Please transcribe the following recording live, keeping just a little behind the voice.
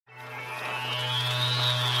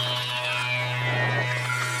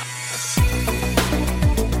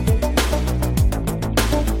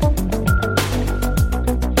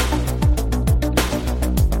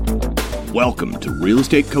Welcome to Real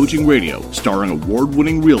Estate Coaching Radio, starring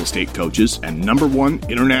award-winning real estate coaches and #1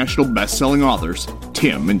 international best-selling authors,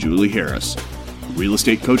 Tim and Julie Harris. Real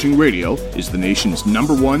Estate Coaching Radio is the nation's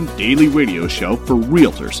 #1 daily radio show for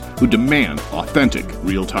realtors who demand authentic,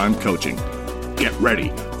 real-time coaching. Get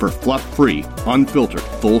ready for fluff-free, unfiltered,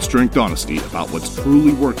 full-strength honesty about what's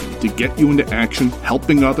truly working to get you into action,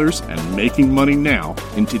 helping others, and making money now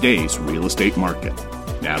in today's real estate market.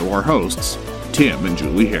 Now to our hosts, Tim and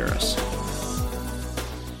Julie Harris.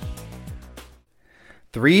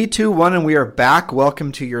 3, 2, 1, and we are back.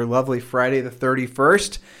 Welcome to your lovely Friday the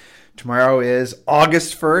 31st. Tomorrow is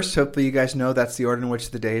August 1st. Hopefully you guys know that's the order in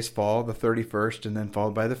which the days fall, the 31st and then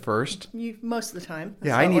followed by the 1st. Most of the time.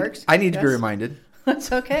 That's how it works. I need to be reminded.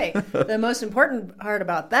 That's okay. The most important part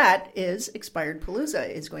about that is Expired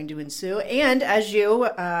Palooza is going to ensue. And as you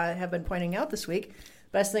have been pointing out this week,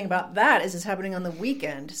 best thing about that is it's happening on the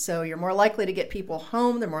weekend. So you're more likely to get people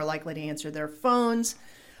home. They're more likely to answer their phones.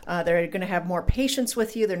 They're going to have more patience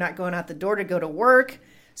with you. They're not going out the door to go to work.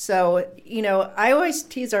 So, I always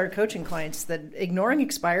tease our coaching clients that ignoring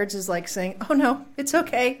expireds is like saying, oh, no, it's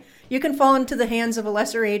okay. You can fall into the hands of a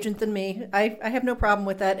lesser agent than me. I have no problem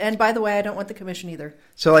with that. And by the way, I don't want the commission either.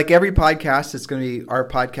 So like every podcast, it's going to be our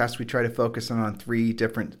podcast. We try to focus on 3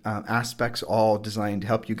 different aspects, all designed to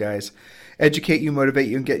help you guys educate you, motivate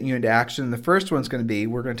you, and get you into action. The first one's going to be,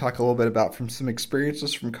 we're going to talk a little bit about from some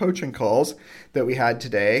experiences from coaching calls that we had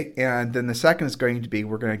today. And then the second is going to be,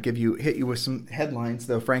 we're going to hit you with some headlines,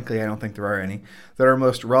 though frankly, I don't think there are any, that are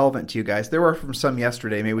most relevant to you guys. There were from some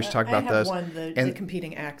yesterday. Maybe we should talk about those. I have one, the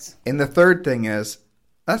competing acts. And the third thing is,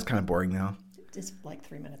 that's kind of boring though. It's like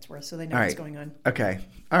 3 minutes worth, so they know what's going on. Okay.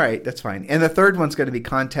 All right. That's fine. And the third one's going to be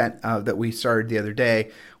content that we started the other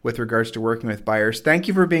day with regards to working with buyers. Thank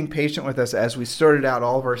you for being patient with us as we sorted out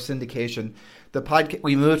all of our syndication. The podcast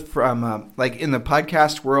we moved from in the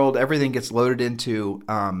podcast world, everything gets loaded into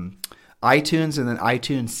iTunes, and then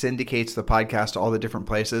iTunes syndicates the podcast to all the different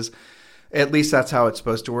places. At least that's how it's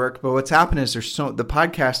supposed to work. But what's happened is the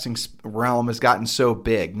podcasting realm has gotten so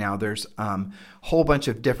big. Now there's a whole bunch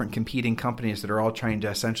of different competing companies that are all trying to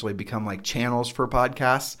essentially become like channels for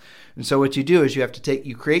podcasts. And so what you do is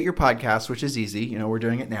you create your podcast, which is easy. We're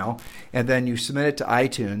doing it now. And then you submit it to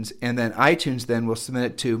iTunes. And then iTunes then will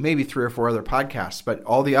submit it to maybe 3 or 4 other podcasts. But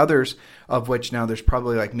all the others, of which now there's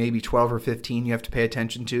probably like maybe 12 or 15 you have to pay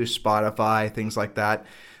attention to, Spotify, things like that.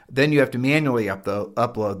 Then you have to manually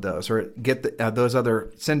upload those or get those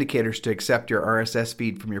other syndicators to accept your RSS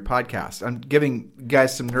feed from your podcast. I'm giving you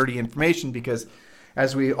guys some nerdy information because,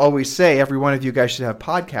 as we always say, every one of you guys should have a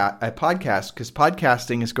podcast because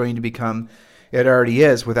podcasting is going to become, it already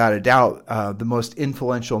is without a doubt, the most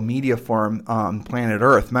influential media form on planet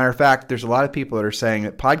Earth. Matter of fact, there's a lot of people that are saying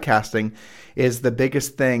that podcasting is the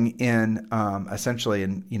biggest thing in essentially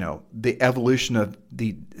in the evolution of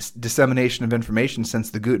the dissemination of information since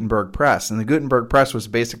the Gutenberg press. And the Gutenberg press was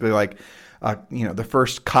basically like the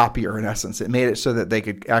first copier in essence. It made it so that they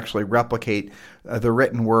could actually replicate the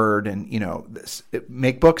written word and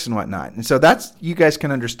make books and whatnot. And so that's, you guys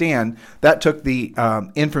can understand, that took the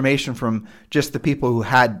information from just the people who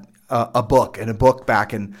had a book, and a book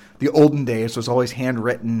back in the olden days was always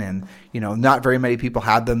handwritten, and not very many people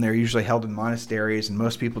had them. They're usually held in monasteries, and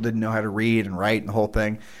most people didn't know how to read and write and the whole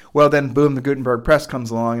thing. Well, then boom, the Gutenberg press comes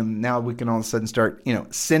along, and now we can all of a sudden start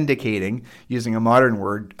syndicating, using a modern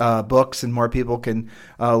word, books, and more people can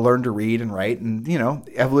learn to read and write, and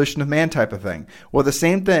evolution of man type of thing. Well, the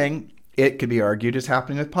same thing, it could be argued, is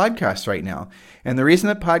happening with podcasts right now. And the reason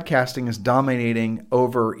that podcasting is dominating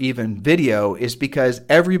over even video is because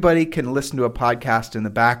everybody can listen to a podcast in the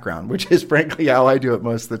background, which is frankly how I do it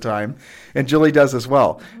most of the time. And Julie does as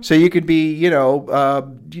well. So you could be,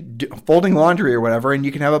 folding laundry or whatever, and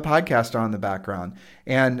you can have a podcast on in the background.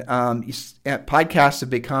 And podcasts have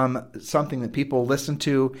become something that people listen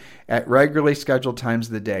to at regularly scheduled times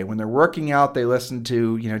of the day. When they're working out, they listen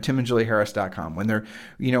to, timandjulieharris.com. When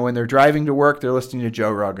they're driving to work, they're listening to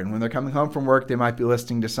Joe Rogan. When they're coming home from work, they might be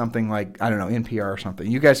listening to something like, NPR or something.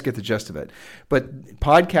 You guys get the gist of it. But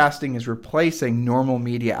podcasting is replacing normal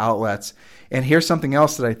media outlets. And here's something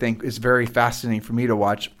else that I think is very fascinating for me to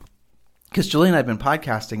watch. Because Julie and I have been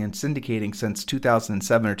podcasting and syndicating since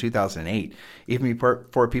 2007 or 2008, even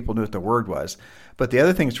before people knew what the word was. But the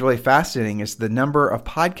other thing that's really fascinating is the nature of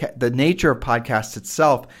podcasts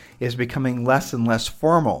itself is becoming less and less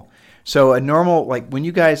formal. So a normal, when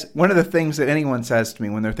you guys, one of the things that anyone says to me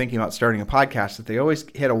when they're thinking about starting a podcast, that they always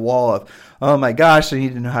hit a wall of, oh my gosh, I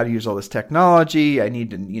need to know how to use all this technology. I need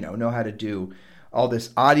to, know how to do all this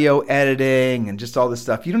audio editing and just all this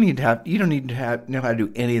stuff. You don't need to know how to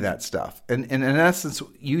do any of that stuff. And in essence,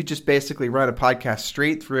 you just basically run a podcast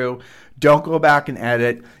straight through. Don't go back and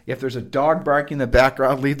edit. If there's a dog barking in the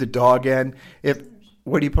background, leave the dog in.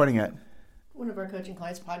 What are you pointing at? One of our coaching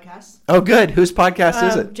clients' podcasts. Oh, good. Whose podcast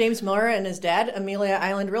is it? James Miller and his dad, Amelia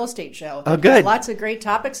Island Real Estate Show. Oh, good. Lots of great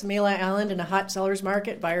topics. Amelia Island in a hot seller's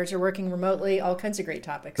market. Buyers are working remotely. All kinds of great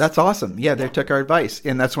topics. That's awesome. Yeah, they took our advice.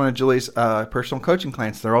 And that's one of Julie's personal coaching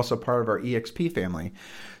clients. They're also part of our EXP family.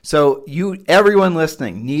 So everyone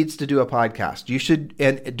listening needs to do a podcast. You should,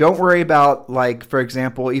 and don't worry about, like, for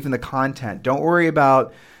example, even the content. Don't worry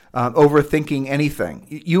about overthinking anything.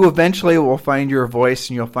 You eventually will find your voice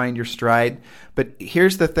and you'll find your stride. But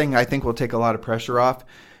here's the thing I think will take a lot of pressure off.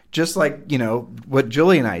 Just like, what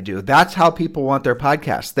Julie and I do. That's how people want their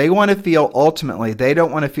podcasts. They want to feel, ultimately, they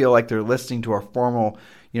don't want to feel like they're listening to a formal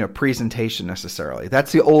presentation necessarily.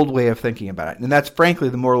 That's the old way of thinking about it. And that's frankly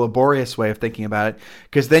the more laborious way of thinking about it,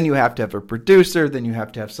 because then you have to have a producer, then you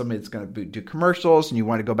have to have somebody that's going to do commercials, and you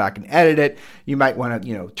want to go back and edit it. You might want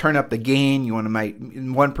to, turn up the gain. You want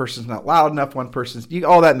to one person's not loud enough, one person's,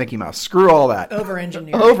 all that Mickey Mouse. Screw all that.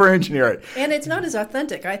 Over-engineer it. And it's not as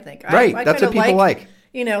authentic, I think. Right. That's what people like.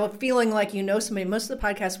 Feeling like somebody. Most of the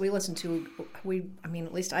podcasts we listen to,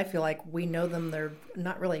 at least I feel like we know them. They're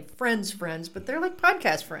not really friends, but they're like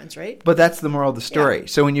podcast friends, right? But that's the moral of the story. Yeah.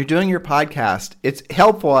 So when you're doing your podcast, it's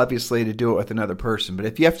helpful, obviously, to do it with another person. But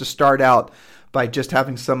if you have to start out by just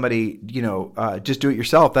having somebody, just do it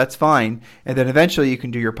yourself, that's fine. And then eventually you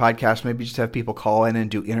can do your podcast. Maybe just have people call in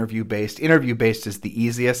and do interview-based. Interview-based is the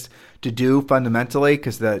easiest to do fundamentally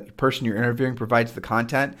because the person you're interviewing provides the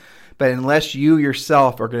content. But unless you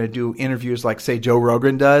yourself are going to do interviews like, say, Joe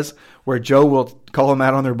Rogan does, where Joe will call them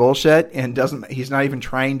out on their bullshit and he's not even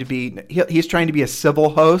trying to be, he's trying to be a civil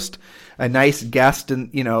host, a nice guest,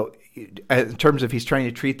 and, in terms of he's trying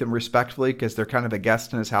to treat them respectfully because they're kind of a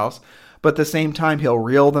guest in his house. But at the same time, he'll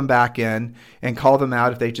reel them back in and call them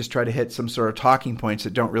out if they just try to hit some sort of talking points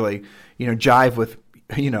that don't really, jive with,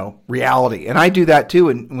 reality. And I do that too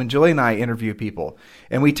when Julie and I interview people.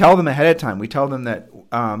 And we tell them ahead of time. We tell them that,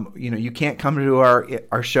 you can't come to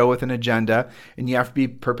our show with an agenda, and you have to be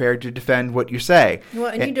prepared to defend what you say. Well,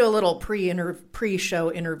 and you do a little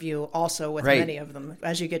pre-show interview also with many of them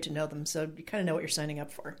as you get to know them. So you kind of know what you're signing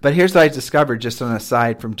up for. But here's what I discovered just on a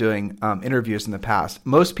side from doing interviews in the past.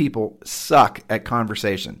 Most people suck at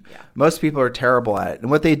conversation. Yeah. Most people are terrible at it.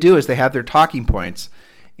 And what they do is they have their talking points.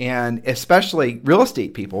 And especially real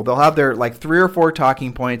estate people, they'll have their 3 or 4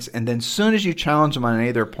 talking points, and then as soon as you challenge them on any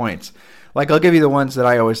of their points, I'll give you the ones that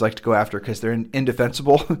I always like to go after because they're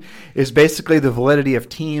indefensible, is basically the validity of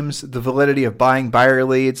teams, the validity of buying buyer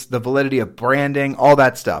leads, the validity of branding, all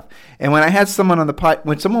that stuff. And when I had someone on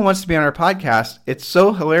when someone wants to be on our podcast, it's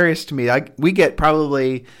so hilarious to me. We get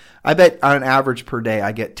probably, I bet on average per day,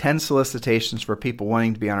 I get 10 solicitations for people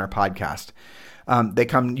wanting to be on our podcast. They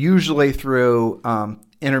come usually through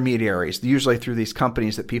intermediaries, usually through these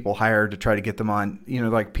companies that people hire to try to get them on,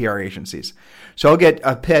 like PR agencies. So I'll get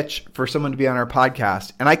a pitch for someone to be on our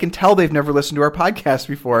podcast, and I can tell they've never listened to our podcast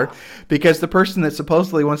before because the person that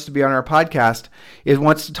supposedly wants to be on our podcast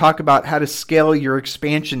wants to talk about how to scale your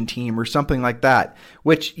expansion team or something like that,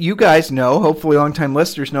 which you guys know, hopefully longtime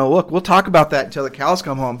listeners know, look, we'll talk about that until the cows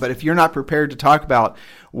come home, but if you're not prepared to talk about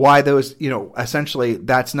why those, essentially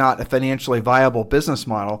that's not a financially viable business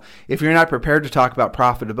model, if you're not prepared to talk about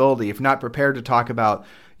profitability, if you're not prepared to talk about,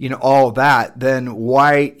 all of that, then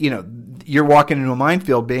why, you're walking into a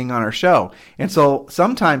minefield being on our show. And so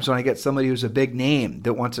sometimes when I get somebody who's a big name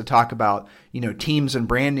that wants to talk about, teams and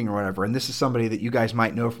branding or whatever, and this is somebody that you guys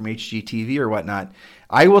might know from HGTV or whatnot,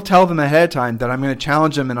 I will tell them ahead of time that I'm going to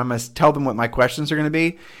challenge them and I'm going to tell them what my questions are going to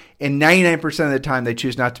be. And 99% of the time, they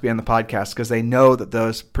choose not to be on the podcast because they know that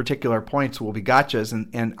those particular points will be gotchas.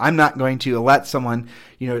 And I'm not going to let someone,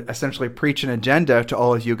 essentially preach an agenda to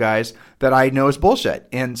all of you guys that I know is bullshit.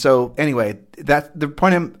 And so anyway, that's the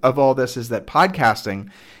point of all this is that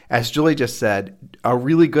podcasting, as Julie just said, a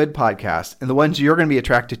really good podcast, and the ones you're going to be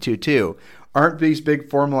attracted to too, aren't these big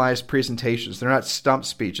formalized presentations. They're not stump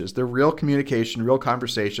speeches. They're real communication, real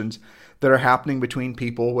conversations that are happening between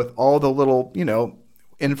people with all the little,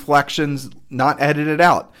 inflections not edited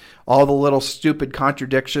out, all the little stupid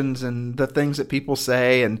contradictions and the things that people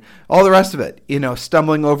say and all the rest of it,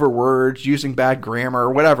 stumbling over words, using bad grammar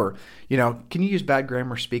or whatever. Can you use bad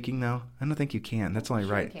grammar speaking though? I don't think you can. That's only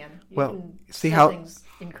right. You can. Well, see say how things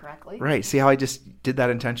incorrectly. Right. See how I just did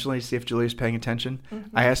that intentionally? See if Julie's paying attention?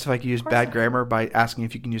 Mm-hmm. I asked if I could use bad grammar by asking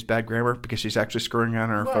if you can use bad grammar because she's actually screwing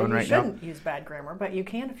around on her phone right now. You shouldn't use bad grammar, but you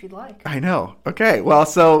can if you'd like. I know. Okay. Well,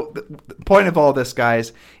 so the point of all this,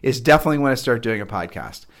 guys, is definitely want to start doing a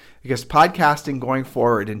podcast. Because podcasting going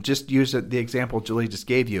forward, and just use the example Julie just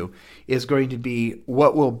gave you, is going to be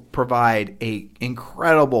what will provide a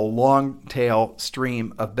incredible long tail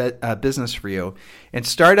stream of business for you. And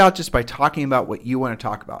start out just by talking about what you want to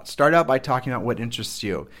talk about. Start out by talking about what interests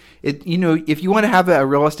you. If you want to have a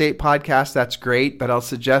real estate podcast, that's great, but I'll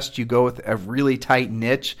suggest you go with a really tight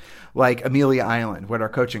niche like Amelia Island, what our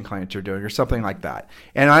coaching clients are doing, or something like that.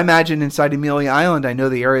 And I imagine inside Amelia Island, I know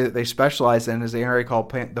the area that they specialize in is the area called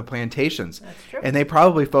the Plantations. That's true. And they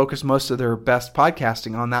probably focus most of their best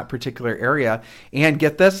podcasting on that particular area. And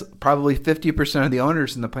get this, probably 50% of the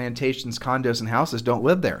owners in the Plantations, condos, and houses don't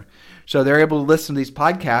live there. So they're able to listen to these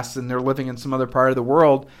podcasts, and they're living in some other part of the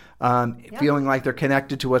world, feeling like they're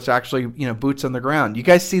connected to what's actually, boots on the ground. You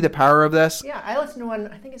guys see the power of this? Yeah, I listened to one,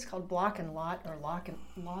 I think it's called Block and Lot, or Lock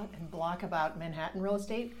and Block, about Manhattan real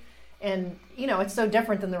estate. And, it's so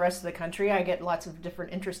different than the rest of the country. I get lots of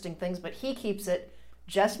different interesting things, but he keeps it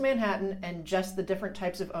just Manhattan and just the different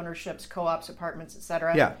types of ownerships, co-ops, apartments,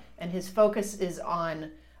 etc. Yeah. And his focus is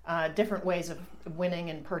on different ways of winning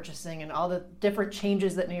and purchasing and all the different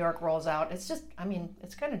changes that New York rolls out. It's just,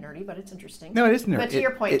 it's kind of nerdy, but it's interesting. No, it is nerdy. But to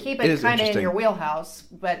your point, keep it kind of in your wheelhouse,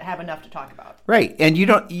 but have enough to talk about. Right. And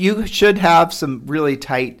you should have some really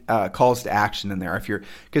tight calls to action in there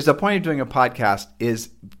because the point of doing a podcast is,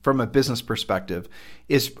 from a business perspective,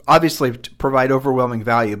 is obviously to provide overwhelming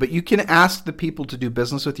value, but you can ask the people to do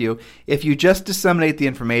business with you. If you just disseminate the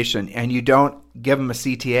information and you don't give them a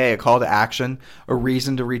CTA, a call to action, a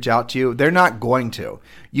reason to reach out to you, they're not going to.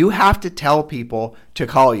 You have to tell people to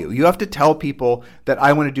call you. You have to tell people that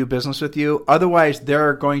I want to do business with you. Otherwise,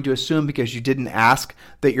 they're going to assume because you didn't ask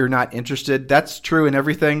that you're not interested. That's true in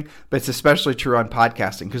everything, but it's especially true on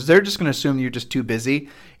podcasting because they're just going to assume you're just too busy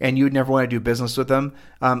and you'd never want to do business with them.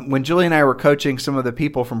 When Julie and I were coaching some of the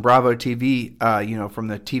people from Bravo TV, from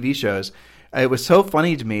the TV shows, it was so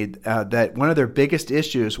funny to me that one of their biggest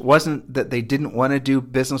issues wasn't that they didn't want to do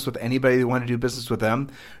business with anybody that wanted to do business with them.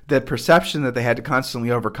 The perception that they had to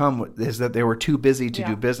constantly overcome is that they were too busy to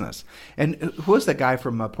do business. And who was that guy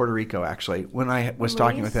from Puerto Rico, actually, when I was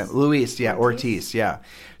talking with him? Luis, Ortiz, yeah.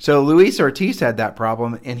 So Luis Ortiz had that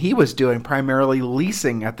problem, and he was doing primarily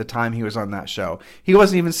leasing at the time he was on that show. He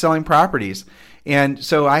wasn't even selling properties. And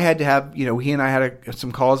so I had to have, he and I had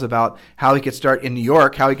some calls about how he could start in New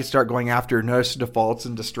York, how he could start going after notice of defaults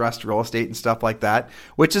and distressed real estate and stuff like that,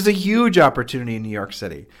 which is a huge opportunity in New York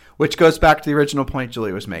City, which goes back to the original point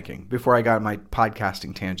Julie was making before I got on my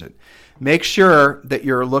podcasting tangent. Make sure that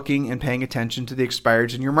you're looking and paying attention to the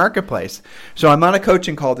expireds in your marketplace. So I'm on a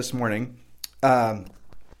coaching call this morning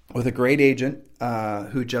with a great agent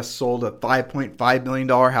who just sold a $5.5 million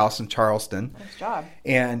house in Charleston. Nice job.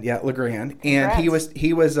 And LeGrand. Congrats. And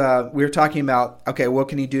he was we were talking about, okay, what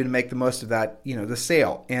can he do to make the most of that, the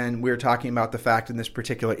sale? And we were talking about the fact in this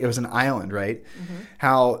particular, it was an island, right? Mm-hmm.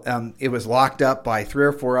 How it was locked up by 3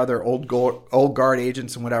 or 4 other old guard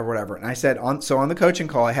agents and whatever. And I said, on the coaching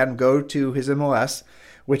call, I had him go to his MLS,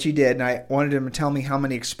 which he did, and I wanted him to tell me how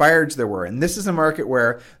many expireds there were. And this is a market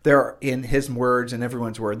where there are, in his words and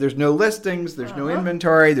everyone's word, there's no listings, there's no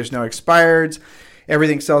inventory, there's no expireds.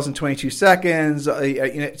 Everything sells in 22 seconds.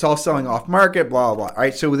 It's all selling off market, blah, blah, blah. All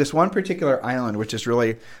right, so with this one particular island, which is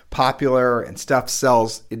really popular and stuff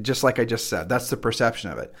sells, just like I just said, that's the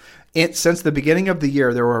perception of it. Since the beginning of the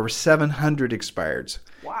year, there were over 700 expireds.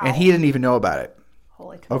 Wow. And he didn't even know about it.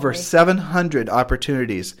 Holy cow. Over 700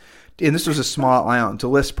 opportunities. And this was a small island to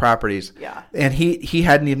list properties. Yeah. And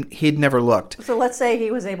he'd never looked. So let's say he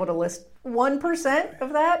was able to list 1%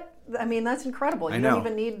 of that. I mean, that's incredible. You don't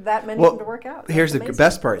even need that many to work out. That's here's amazing. The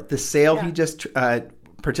best part. The sale he just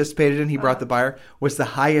participated in, he brought the buyer, was the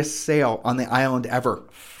highest sale on the island ever.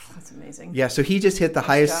 That's amazing. Yeah, so he just hit the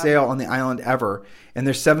highest sale on the island ever. And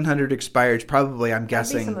there's 700 expireds, probably, I'm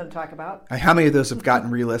guessing. That'd be something to talk about. How many of those have gotten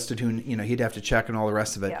relisted? He'd have to check and all the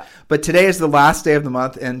rest of it. Yeah. But today is the last day of the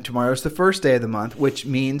month, and tomorrow is the first day of the month, which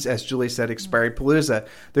means, as Julie said, Expired Palooza.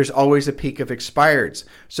 There's always a peak of expireds.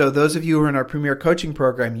 So those of you who are in our Premier Coaching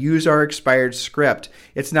Program, use our expired script.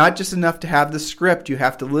 It's not just enough to have the script. You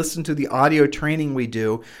have to listen to the audio training we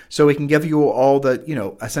do, so we can give you all the,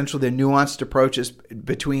 essentially the nuanced approaches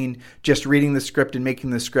between just reading the script and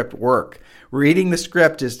making the script work. Reading the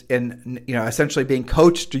script is, essentially being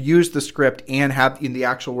coached to use the script and have the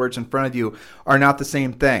actual words in front of you are not the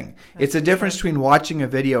same thing. It's a difference between watching a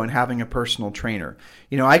video and having a personal trainer.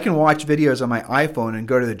 I can watch videos on my iPhone and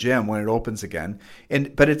go to the gym when it opens again,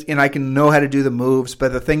 and I can know how to do the moves.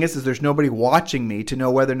 But the thing is there's nobody watching me to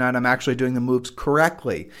know whether or not I'm actually doing the moves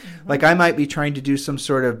correctly. Mm-hmm. Like I might be trying to do some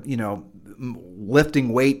sort of,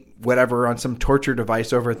 lifting weight whatever on some torture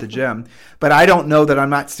device over at the gym, but I don't know that I'm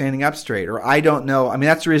not standing up straight, or I don't know. I mean,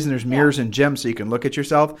 that's the reason there's mirrors in gyms so you can look at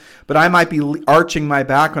yourself, but I might be arching my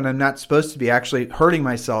back when I'm not supposed to be, actually hurting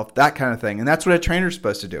myself, that kind of thing. And that's what a trainer's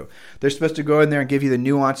supposed to do. They're supposed to go in there and give you the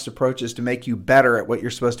nuanced approaches to make you better at what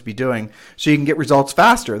you're supposed to be doing so you can get results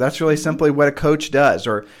faster. That's really simply what a coach does,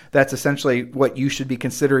 or that's essentially what you should be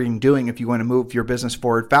considering doing if you want to move your business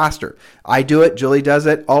forward faster. I do it. Julie does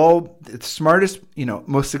it. All the smartest,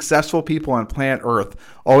 most successful people on planet Earth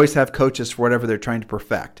always have coaches for whatever they're trying to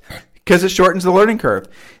perfect, because it shortens the learning curve.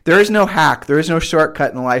 There is no hack. There is no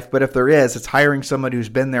shortcut in life. But if there is, it's hiring somebody who's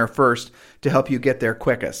been there first to help you get there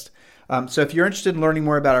quickest. So if you're interested in learning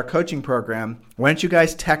more about our coaching program, why don't you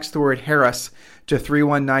guys text the word Harris to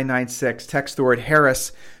 31996. Text the word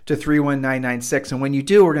Harris to 31996. And when you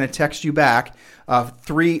do, we're going to text you back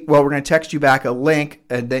we're going to text you back a link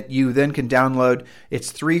that you then can download.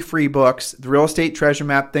 It's 3 free books: The Real Estate Treasure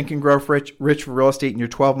Map, Think and Grow Rich for Real Estate, and your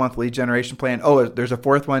 12-month lead generation plan. Oh, there's a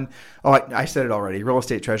fourth one. Oh, I said it already. Real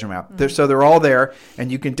Estate Treasure Map. Mm-hmm. So they're all there,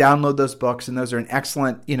 and you can download those books, and those are an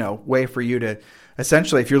excellent, way for you to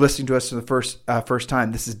essentially, if you're listening to us for the first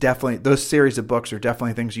time, this is definitely, those series of books are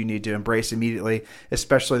definitely things you need to embrace immediately,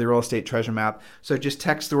 especially the Real Estate Treasure Map. So just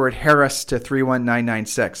text the word Harris to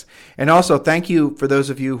 31996. And also, thank you for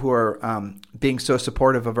those of you who are being so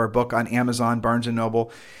supportive of our book on Amazon, Barnes &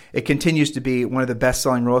 Noble. It continues to be one of the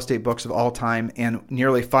best-selling real estate books of all time, and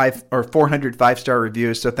nearly 400 five-star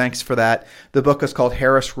reviews. So thanks for that. The book is called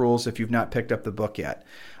Harris Rules, if you've not picked up the book yet.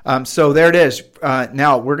 So there it is.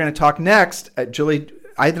 Now we're going to talk next. Julie,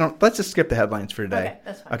 let's just skip the headlines for today. Okay,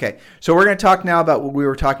 that's fine. Okay. So we're going to talk now about what we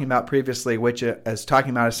were talking about previously, which is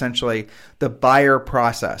talking about essentially the buyer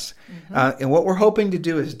process. Mm-hmm. And what we're hoping to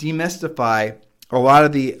do is demystify a lot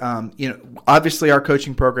of the, obviously our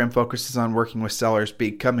coaching program focuses on working with sellers,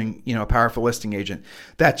 becoming, a powerful listing agent.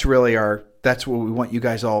 That's really that's what we want you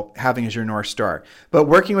guys all having as your North Star. But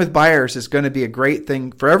working with buyers is going to be a great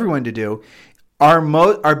thing for everyone to do.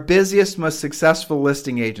 Our busiest, most successful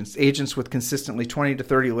listing agents with consistently 20 to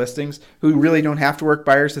 30 listings who really don't have to work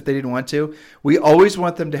buyers if they didn't want to, we always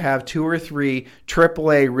want them to have 2 or 3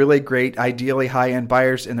 AAA, really great, ideally high-end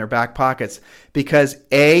buyers in their back pockets, because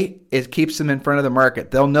it keeps them in front of the market.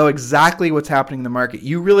 They'll know exactly what's happening in the market.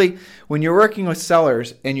 When you're working with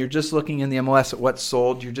sellers and you're just looking in the MLS at what's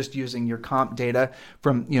sold, you're just using your comp data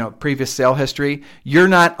from previous sale history, you're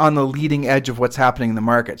not on the leading edge of what's happening in the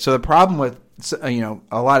market. So the problem with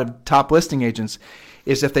a lot of top listing agents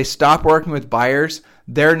is if they stop working with buyers,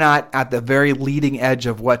 they're not at the very leading edge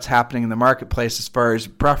of what's happening in the marketplace as far as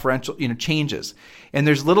preferential, changes. And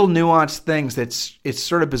there's little nuanced things it's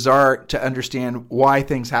sort of bizarre to understand why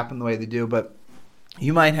things happen the way they do. But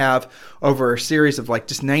you might have over a series of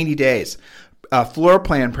just 90 days, floor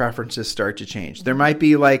plan preferences start to change. There might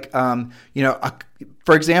be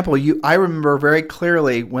for example, I remember very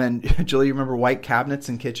clearly when, Julie, you remember white cabinets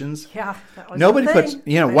in kitchens? Yeah, that was Nobody puts,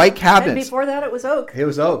 white cabinets. And before that, it was oak. It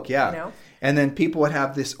was oak, yeah. And then people would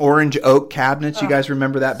have this orange oak cabinets. You guys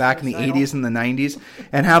remember that back in the 80s and the 90s?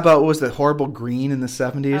 And how about, what was the horrible green in the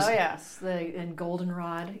 70s? Oh, yes, and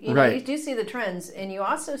goldenrod. Right. You do see the trends, and you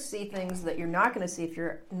also see things that you're not going to see if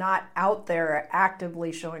you're not out there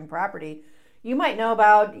actively showing property. You might know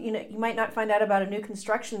about, you might not find out about a new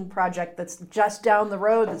construction project that's just down the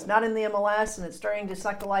road, that's not in the MLS, and it's starting to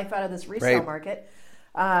suck the life out of this resale market.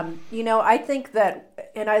 I think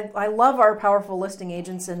that, and I love our powerful listing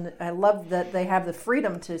agents, and I love that they have the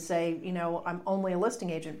freedom to say, I'm only a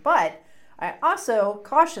listing agent. But I also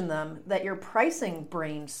caution them that your pricing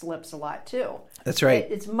brain slips a lot too. That's right.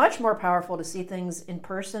 It's much more powerful to see things in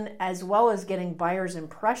person, as well as getting buyers'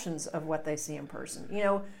 impressions of what they see in person.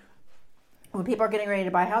 When people are getting ready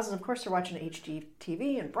to buy houses, of course, they're watching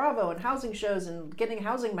HGTV and Bravo and housing shows and getting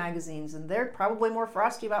housing magazines, and they're probably more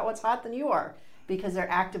frosty about what's hot than you are because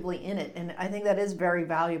they're actively in it. And I think that is very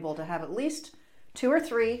valuable to have at least 2 or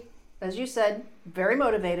 3, as you said, very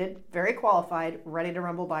motivated, very qualified, ready to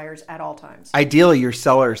rumble buyers at all times. Ideally, your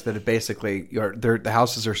sellers that have basically, the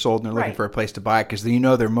houses are sold and they're looking for a place to buy, because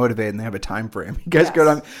they're motivated and they have a time frame. You guys go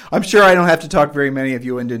on. I'm sure I don't have to talk very many of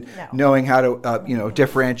you into knowing how to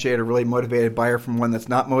differentiate a really motivated buyer from one that's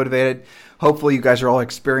not motivated. Hopefully, you guys are all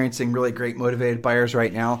experiencing really great motivated buyers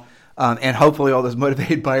right now. And hopefully all those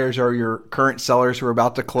motivated buyers are your current sellers who are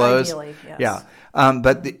about to close. Ideally, yes. Yeah.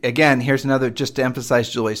 But again, here's another, just to emphasize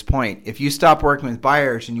Julie's point. If you stop working with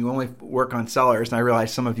buyers and you only work on sellers, and I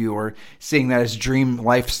realize some of you are seeing that as dream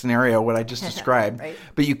life scenario, what I just described, right.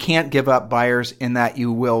 But you can't give up buyers in that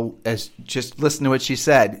you will, just listen to what she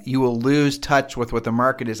said, you will lose touch with what the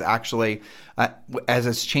market is actually, as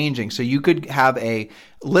it's changing. So you could have a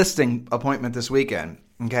listing appointment this weekend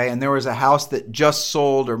Okay, and there was a house that just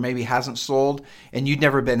sold or maybe hasn't sold and you'd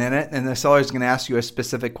never been in it, and the seller is going to ask you a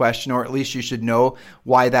specific question, or at least you should know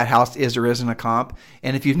why that house is or isn't a comp.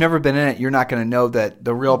 And if you've never been in it, you're not going to know that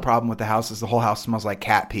the real problem with the house is the whole house smells like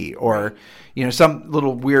cat pee, or some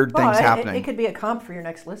little weird things happening. It could be a comp for your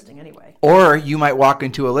next listing anyway. Or you might walk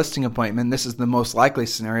into a listing appointment. This is the most likely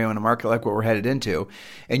scenario in a market like what we're headed into,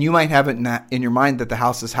 and you might have it in your mind that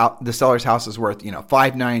the seller's house is worth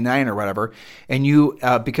 $599 or whatever, and you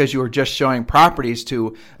because you were just showing properties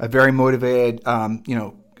to a very motivated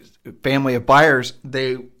family of buyers,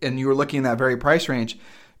 and you were looking in that very price range.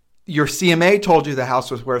 Your CMA told you the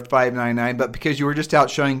house was worth $599, but because you were just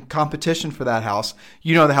out showing competition for that house,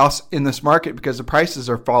 the house in this market, because the prices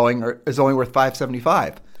are falling, is only worth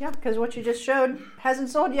 $575. Yeah, because what you just showed hasn't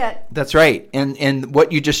sold yet. That's right, and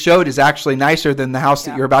what you just showed is actually nicer than the house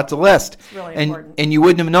that you're about to list. It's really important. And you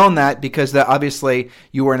wouldn't have known that because obviously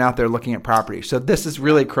you weren't out there looking at property. So this is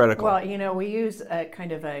really critical. Well, we use a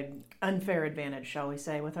kind of an unfair advantage, shall we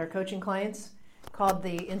say, with our coaching clients, called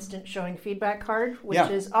the instant showing feedback card, which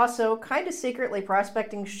is also kind of secretly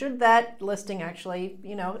prospecting should that listing actually,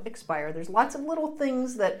 expire. There's lots of little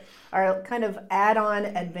things that are kind of add-on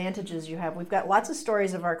advantages you have. We've got lots of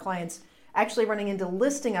stories of our clients actually running into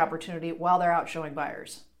listing opportunity while they're out showing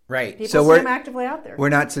buyers. Right. People see them actively out there. We're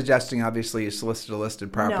not suggesting, obviously, you solicit a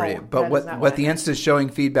listed property. No, but what the instant showing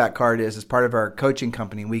feedback card is part of our coaching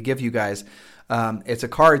company. We give you guys it's a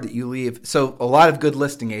card that you leave. So a lot of good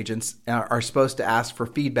listing agents are supposed to ask for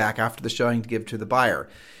feedback after the showing to give to the buyer.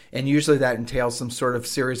 And usually that entails some sort of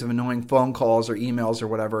series of annoying phone calls or emails or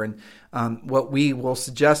whatever. And what we will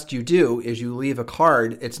suggest you do is you leave a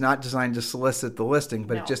card. It's not designed to solicit the listing,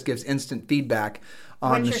 but it just gives instant feedback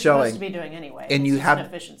on the showing. Which you're supposed to be doing anyway. And you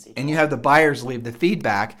have the buyers leave the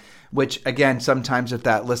feedback, which again, sometimes if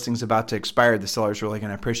that listing's about to expire, the seller's really going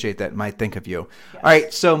to appreciate that and might think of you. Yes. All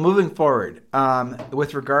right, so moving forward,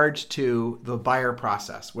 with regards to the buyer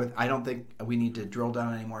process, I don't think we need to drill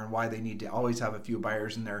down anymore on why they need to always have a few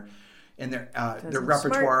buyers in their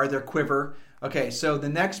repertoire, their quiver. Okay, so the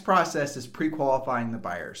next process is pre-qualifying the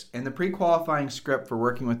buyers. And the pre-qualifying script for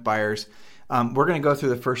working with buyers, we're going to go through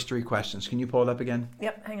the first three questions. Can you pull it up again?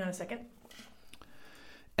 Yep, hang on a second.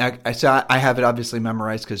 I have it obviously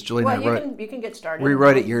memorized because Julie and I wrote it. You can get started. We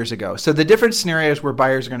wrote it years ago. So the different scenarios where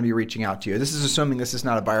buyers are going to be reaching out to you. This is assuming this is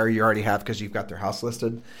not a buyer you already have because you've got their house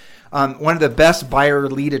listed. One of the best buyer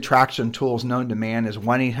lead attraction tools known to man is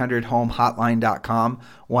 1-800-HOME-HOTLINE.com.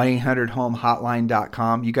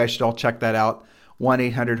 1-800-HOME-HOTLINE.com. You guys should all check that out.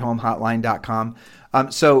 1-800-HOME-HOTLINE.com.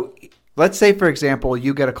 So let's say, for example,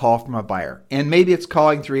 you get a call from a buyer, and maybe it's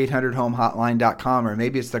calling through 800-HOME-HOTLINE.com, or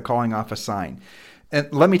maybe it's they're calling off a sign. And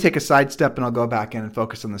let me take a sidestep and I'll go back in and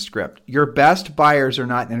focus on the script. Your best buyers are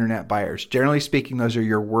not internet buyers. Generally speaking, those are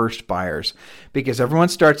your worst buyers because everyone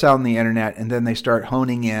starts out on the internet and then they start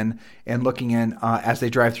honing in and looking in as they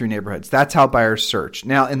drive through neighborhoods. That's how buyers search.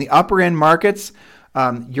 Now, in the upper end markets,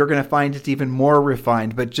 you're going to find it's even more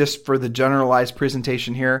refined, but just for the generalized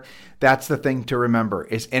presentation here, that's the thing to remember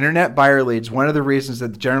is internet buyer leads. One of the reasons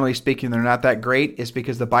that generally speaking, they're not that great is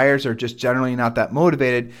because the buyers are just generally not that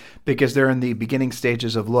motivated because they're in the beginning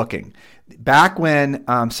stages of looking. Back when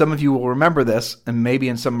some of you will remember this, and maybe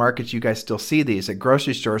in some markets you guys still see these at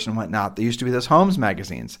grocery stores and whatnot, there used to be those Homes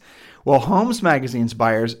magazines. Well, Homes magazines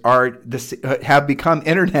buyers have become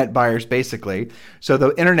internet buyers basically. So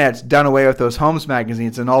the internet's done away with those Homes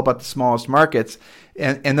magazines and all but the smallest markets.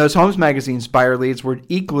 And those Homes magazines buyer leads were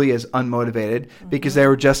equally as unmotivated because they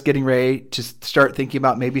were just getting ready to start thinking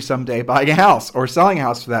about maybe someday buying a house or selling a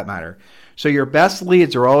house for that matter. So your best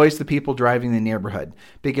leads are always the people driving the neighborhood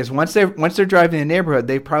because once they're driving the neighborhood,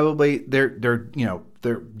 they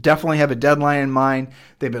definitely have a deadline in mind.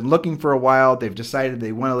 They've been looking for a while. They've decided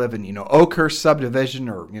they want to live in Oakhurst subdivision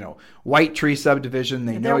or White Tree subdivision.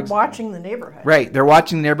 They're watching the neighborhood. Right, they're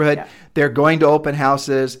watching the neighborhood. Yeah. They're going to open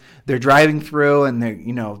houses. They're driving through and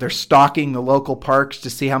they're stalking the local parks to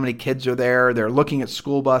see how many kids are there. They're looking at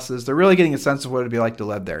school buses. They're really getting a sense of what it'd be like to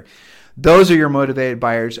live there. Those are your motivated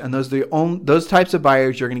buyers, and those types of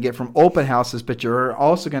buyers you're going to get from open houses, but you're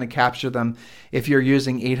also going to capture them if you're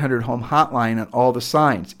using 800 Home Hotline on all the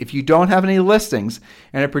signs. If you don't have any listings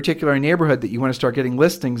in a particular neighborhood that you want to start getting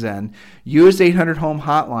listings in, use 800 Home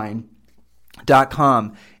Hotline.com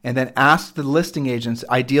and then ask the listing agents,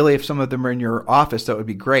 ideally if some of them are in your office, that would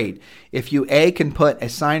be great. If you can put a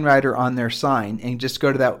sign writer on their sign and just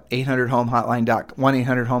go to that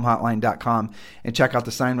 1-800-HOME-HOTLINE.com and check out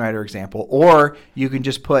the sign writer example. Or you can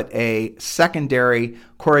just put a secondary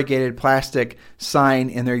corrugated plastic sign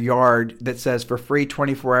in their yard that says for free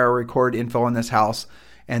 24-hour record info on this house.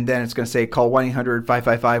 and then it's going to say call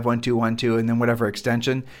 1-800-555-1212 and then whatever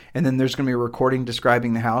extension, and then there's going to be a recording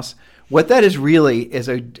describing the house. What that is really is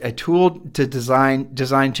a tool to designed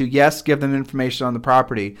to, yes, give them information on the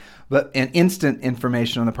property, but an instant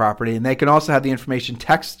information on the property. And they can also have the information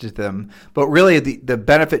texted to them. But really the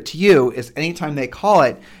benefit to you is anytime they call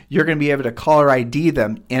it, you're going to be able to caller ID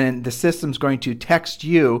them. And the system's going to text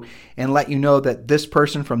you and let you know that this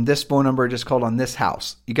person from this phone number just called on this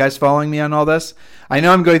house. You guys following me on all this? I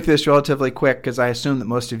know I'm going through this relatively quick because I assume that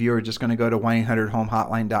most of you are just going to go to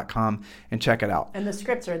 1-800-HOME-HOTLINE.com and check it out. And the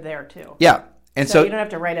scripts are there too. Yeah. And so you don't have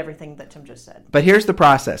to write everything that Tim just said. But here's the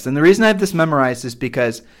process. And the reason I have this memorized is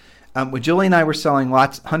because when Julie and I were selling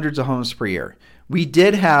hundreds of homes per year, we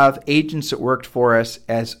did have agents that worked for us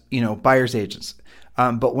as, buyer's agents.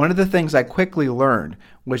 But one of the things I quickly learned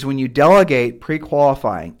was when you delegate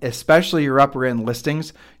pre-qualifying, especially your upper end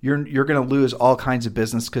listings, you're going to lose all kinds of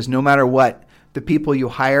business because no matter what, the people you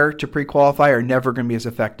hire to pre-qualify are never going to be as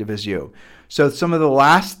effective as you. So some of the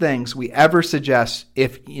last things we ever suggest,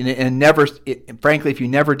 frankly, if you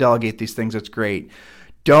never delegate these things, it's great.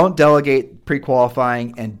 Don't delegate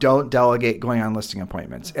pre-qualifying and don't delegate going on listing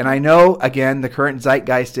appointments. And I know, again, the current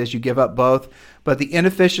zeitgeist is you give up both, but the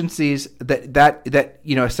inefficiencies that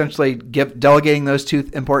essentially delegating those two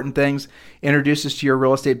important things introduces to your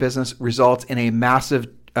real estate business results in a massive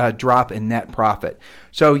drop in net profit.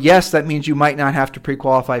 So yes, that means you might not have to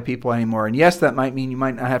pre-qualify people anymore. And yes, that might mean you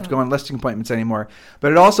might not have to go on listing appointments anymore.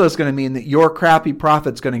 But it also is going to mean that your crappy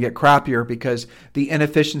profit's going to get crappier because the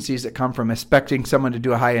inefficiencies that come from expecting someone to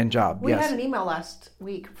do a high-end job. We had an email last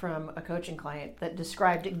week from a coaching client that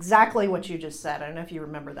described exactly what you just said. I don't know if you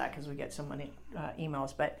remember that because we get so many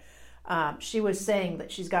emails, but she was saying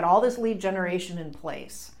that she's got all this lead generation in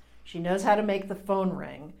place. She knows how to make the phone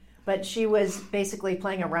ring. But she was basically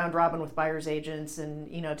playing a round robin with buyer's agents and,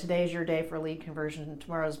 today's your day for lead conversion and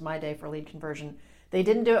tomorrow's my day for lead conversion. They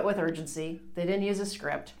didn't do it with urgency. They didn't use a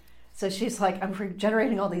script. So she's like, I'm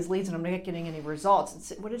generating all these leads and I'm not getting any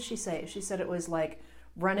results. What did she say? She said it was like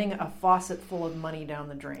running a faucet full of money down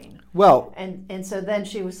the drain. Well, and so then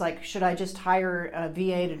she was like, should I just hire a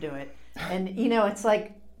VA to do it? And, it's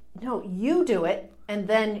like, no, you do it and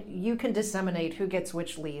then you can disseminate who gets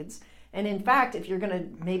which leads. And in fact, if you're going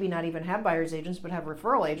to maybe not even have buyer's agents, but have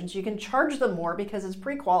referral agents, you can charge them more because it's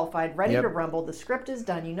pre-qualified, ready to rumble. The script is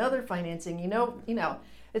done. They're financing.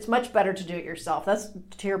 It's much better to do it yourself. That's,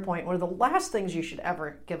 to your point, one of the last things you should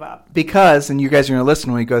ever give up. Because, and you guys are going to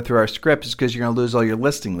listen when we go through our script, is because you're going to lose all your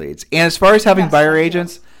listing leads. And as far as having buyer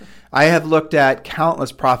agents, I have looked at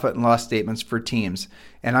countless profit and loss statements for teams.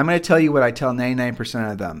 And I'm going to tell you what I tell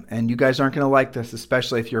 99% of them. And you guys aren't going to like this,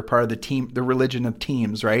 especially if you're part of the team, the religion of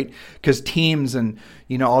teams, right? Because teams and,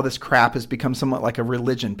 all this crap has become somewhat like a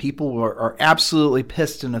religion. People are absolutely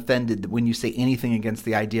pissed and offended when you say anything against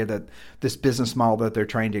the idea that this business model that they're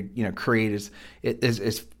trying to, create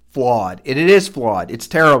is flawed. It is flawed. It's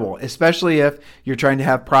terrible, especially if you're trying to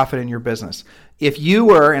have profit in your business. If you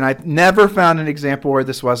were, and I've never found an example where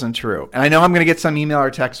this wasn't true, and I know I'm going to get some email or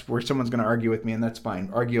text where someone's going to argue with me, and that's fine.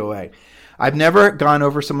 Argue away. I've never gone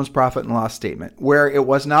over someone's profit and loss statement where it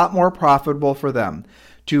was not more profitable for them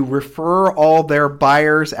to refer all their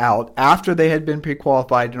buyers out after they had been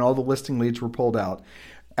pre-qualified and all the listing leads were pulled out,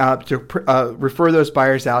 to refer those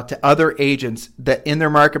buyers out to other agents that in their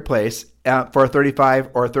marketplace for a 35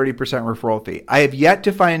 or a 30% referral fee. I have yet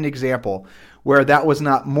to find an example where that was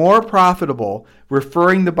not more profitable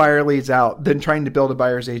referring the buyer leads out than trying to build a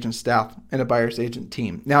buyer's agent staff and a buyer's agent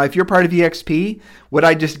team. Now, if you're part of EXP, what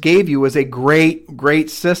I just gave you was a great, great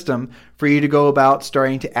system for you to go about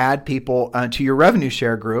starting to add people to your revenue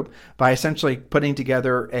share group by essentially putting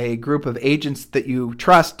together a group of agents that you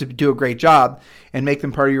trust to do a great job and make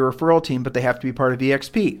them part of your referral team, but they have to be part of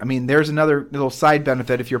EXP. I mean, there's another little side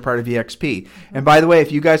benefit if you're part of EXP. And by the way,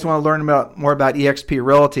 if you guys want to learn more about EXP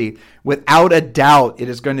Realty, without a doubt, it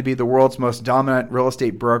is going to be the world's most dominant real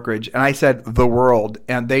estate brokerage. And I said the world.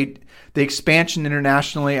 And the expansion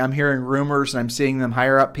internationally, I'm hearing rumors and I'm seeing them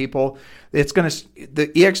hire up people. The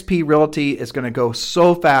EXP Realty is going to go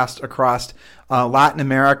so fast across Latin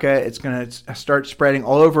America. It's going to start spreading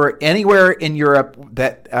all over anywhere in Europe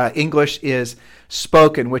that English is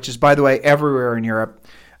spoken, which is, by the way, everywhere in Europe.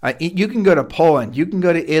 You can go to Poland, you can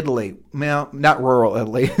go to Italy, well, not rural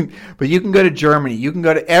Italy, but you can go to Germany, you can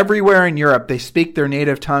go to everywhere in Europe. They speak their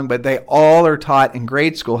native tongue, but they all are taught in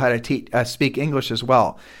grade school how to speak English as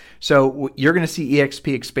well. So you're going to see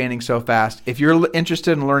EXP expanding so fast. If you're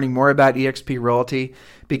interested in learning more about EXP Realty,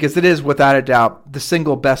 because it is without a doubt the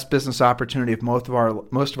single best business opportunity of most of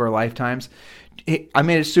our lifetimes. I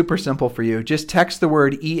made it super simple for you. Just text the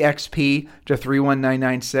word EXP to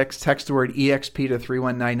 31996. Text the word EXP to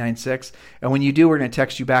 31996. And when you do, we're going to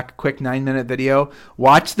text you back a quick 9-minute video.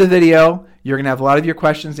 Watch the video. You're going to have a lot of your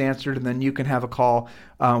questions answered, and then you can have a call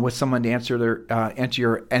with someone to answer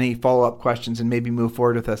your any follow-up questions and maybe move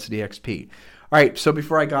forward with us at EXP. All right. So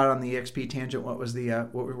before I got on the EXP tangent, what was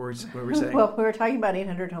what were we saying? Well, we were talking about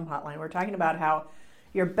 800 Home Hotline. We're talking about how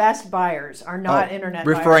your best buyers are not internet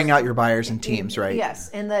buyers. Referring out your buyers in teams, right? Yes,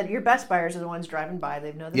 and that your best buyers are the ones driving by.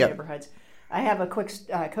 They know the neighborhoods. I have a quick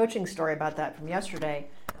coaching story about that from yesterday.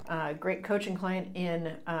 Great coaching client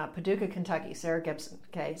in Paducah, Kentucky, Sarah Gibson.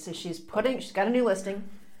 Okay, so she's got a new listing.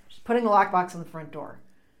 She's putting a lockbox on the front door.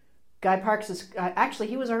 Guy parks his. Actually,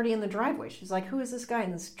 he was already in the driveway. She's like, "Who is this guy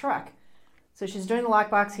in this truck?" So she's doing the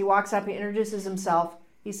lockbox. He walks up. He introduces himself.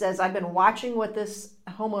 He says, "I've been watching what this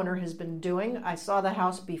homeowner has been doing. I saw the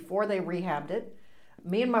house before they rehabbed it.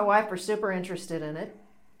 Me and my wife are super interested in it.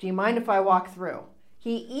 Do you mind if I walk through?"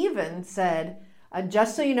 He even said,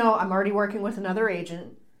 "Just so you know, I'm already working with another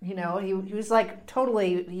agent." You know, he was like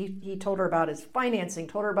totally, he told her about his financing,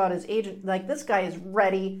 told her about his agent. Like, this guy is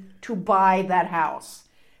ready to buy that house.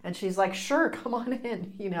 And she's like, "Sure, come on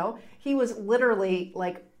in." You know, he was literally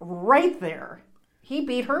like right there. He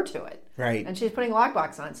beat her to it. Right. And she's putting a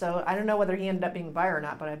lockbox on. So I don't know whether he ended up being a buyer or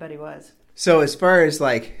not, but I bet he was. So as far as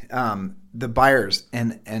like the buyers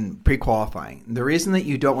and pre-qualifying, the reason that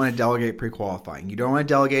you don't want to delegate pre-qualifying, you don't want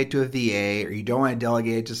to delegate to a VA, or you don't want to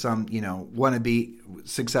delegate to some, wannabe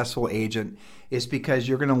successful agent, is because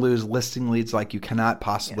you're going to lose listing leads like you cannot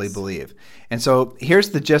possibly believe. And so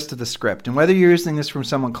here's the gist of the script. And whether you're using this from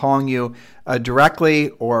someone calling you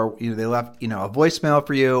directly, or they left a voicemail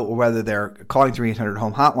for you, or whether they're calling 800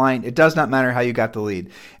 Home Hotline, it does not matter how you got the lead.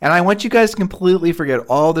 And I want you guys to completely forget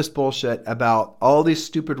all this bullshit about all these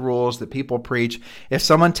stupid rules that people preach. If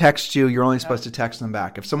someone texts you, you're only supposed to text them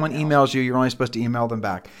back. If someone emails you, you're only supposed to email them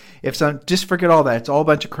back. Just forget all that. It's all a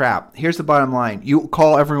bunch of crap. Here's the bottom line. You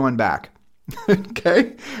call everyone back.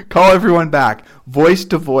 Okay? Call everyone back. Voice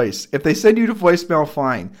to voice. If they send you to voicemail,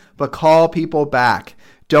 fine. But call people back.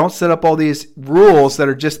 Don't set up all these rules that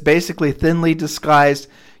are just basically thinly disguised,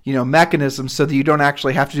 mechanisms so that you don't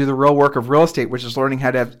actually have to do the real work of real estate, which is learning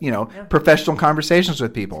how to have, professional conversations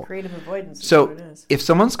with people. It's creative avoidance. So is what it is. If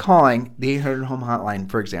someone's calling the 800 Home Hotline,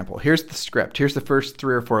 for example, here's the script. Here's the first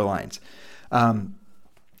 3 or 4 lines.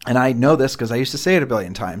 And I know this because I used to say it a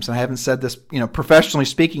billion times, and I haven't said this, professionally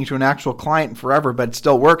speaking to an actual client in forever, but it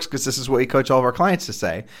still works because this is what we coach all of our clients to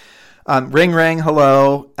say. Ring, ring,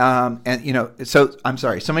 hello. So I'm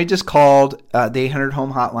sorry. Somebody just called the 800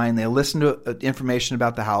 Home Hotline. They listened to information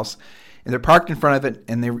about the house, and they're parked in front of it,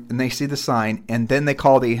 and they see the sign, and then they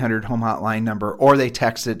call the 800 Home Hotline number, or they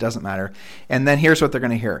text it. Doesn't matter. And then here's what they're going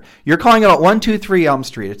to hear. You're calling about 123 Elm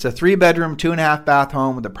Street. It's a 3-bedroom, 2.5 bath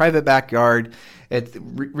home with a private backyard. It's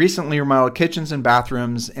recently remodeled kitchens and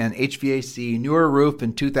bathrooms and HVAC, newer roof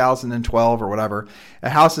in 2012 or whatever. The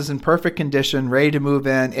house is in perfect condition, ready to move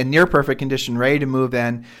in, near perfect condition, ready to move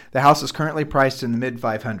in. The house is currently priced in the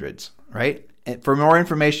mid-500s, right? And for more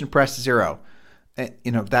information, press 0.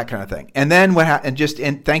 That kind of thing. And then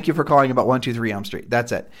and thank you for calling about 123 Elm Street.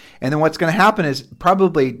 That's it. And then what's going to happen is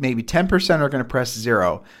probably maybe 10% are going to press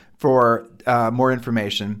 0 for more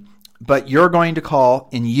information. But you're going to call,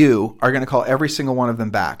 and you are going to call every single one of them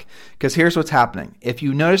back. Because here's what's happening. If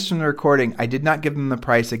you notice from the recording, I did not give them the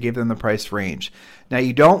price. I gave them the price range. Now,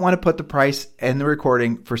 you don't want to put the price in the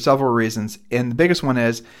recording for several reasons. And the biggest one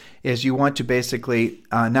is you want to basically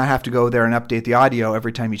not have to go there and update the audio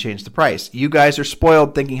every time you change the price. You guys are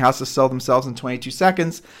spoiled thinking houses sell themselves in 22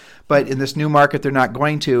 seconds. But in this new market, they're not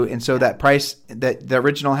going to. And so that price, that the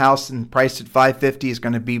original house and priced at $550 is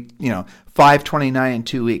going to be, $529 in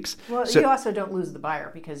 2 weeks. Well, you also don't lose the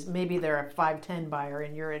buyer because maybe they're a $510 buyer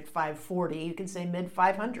and you're at $540. You can say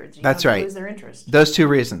mid-500s. You that's don't right. Lose their interest. Those 2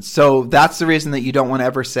 reasons. So that's the reason that you don't want to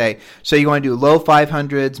ever say. So you want to do low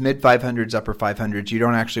 500s, mid 500s, upper 500s. You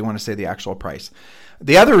don't actually want to say the actual price.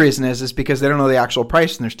 The other reason is because they don't know the actual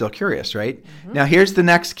price and they're still curious, right? Mm-hmm. Now, here's the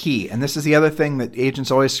next key, and this is the other thing that agents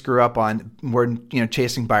always screw up on when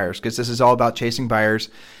chasing buyers, because this is all about chasing buyers.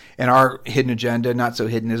 And our hidden agenda, not so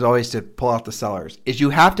hidden, is always to pull out the sellers. Is you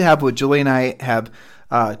have to have what Julie and I have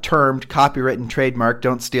termed, copywritten, trademark,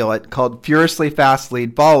 don't steal it, called furiously fast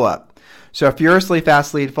lead follow-up. So a furiously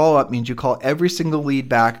fast lead follow-up means you call every single lead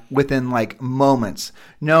back within moments.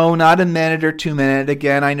 No, not a minute or 2 minutes.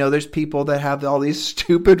 Again, I know there's people that have all these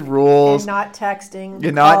stupid rules. And not texting.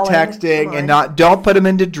 And not texting. And don't put them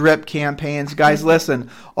into drip campaigns. Guys, listen,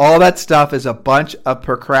 all that stuff is a bunch of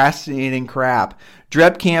procrastinating crap.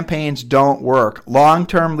 Drip campaigns don't work.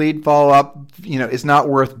 Long-term lead follow-up, is not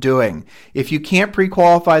worth doing. If you can't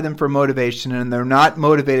pre-qualify them for motivation and they're not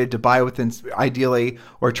motivated to buy within ideally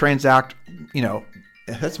or transact,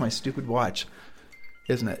 that's my stupid watch,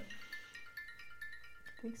 isn't it?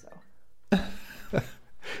 I think so.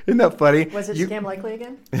 Isn't that funny? Was it Scam Likely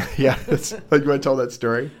again? Yeah. You want to tell that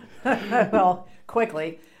story? Well,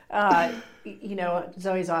 quickly.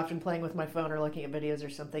 Zoe's often playing with my phone or looking at videos or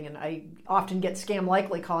something, and I often get Scam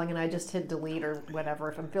Likely calling, and I just hit delete or whatever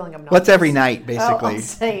if I'm feeling obnoxious. What's every night, basically? I'll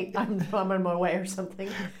say I'm on my way or something.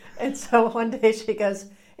 And so one day she goes,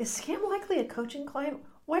 "Is Scam Likely a coaching client?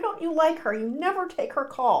 Why don't you like her? You never take her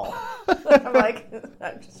call." I'm like,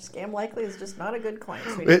 Scam Likely is just not a good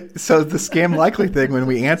client. So the Scam Likely thing, when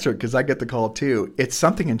we answer it, because I get the call too, it's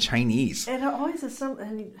something in Chinese. It always is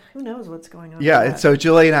and who knows what's going on. Yeah, and so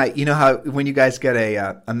Julie and I, you know how when you guys get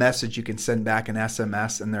a message, you can send back an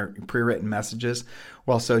SMS and they're pre-written messages.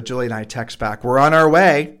 Well, so Julie and I text back, "We're on our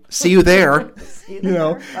way. See you there." See you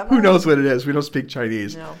there. Who knows what it is? We don't speak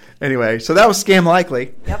Chinese. No. Anyway, so that was Scam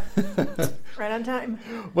Likely. Yep. Right on time.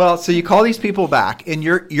 Well, so you call these people back, and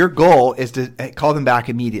your goal is to call them back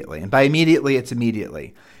immediately. And by immediately, it's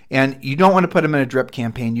immediately. And you don't want to put them in a drip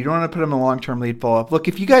campaign. You don't want to put them in a long-term lead follow-up. Look,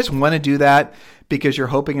 if you guys want to do that because you're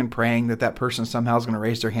hoping and praying that person somehow is going to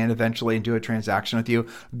raise their hand eventually and do a transaction with you,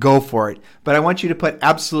 go for it. But I want you to put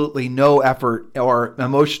absolutely no effort or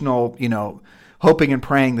emotional, hoping and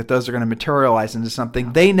praying that those are going to materialize into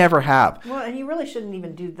something. They never have. Well, and you really shouldn't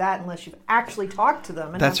even do that unless you've actually talked to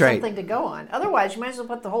them and That's have right. something to go on. Otherwise, you might as well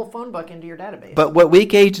put the whole phone book into your database. But what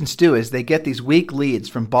weak agents do is they get these weak leads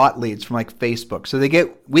from bot leads from like Facebook. So they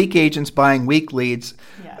get weak agents buying weak leads,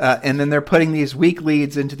 Yes. And then they're putting these weak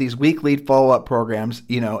leads into these weak lead follow-up programs,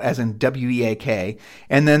 as in WEAK.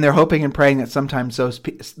 And then they're hoping and praying that sometimes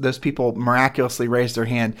those people miraculously raise their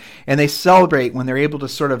hand. And they celebrate when they're able to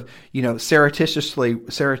sort of, surreptitiously.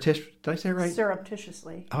 Did I say it right?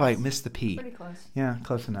 Surreptitiously. Oh, I missed the P. Pretty close. Yeah,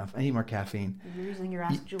 close enough. I need more caffeine. You're using your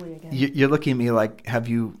Ask Julie again. You're looking at me like,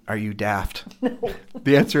 are you daft? No.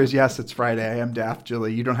 The answer is yes, it's Friday. I am daft,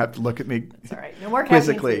 Julie. You don't have to look at me It's all right. No more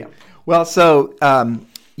caffeine quizzically. for you. Well, so,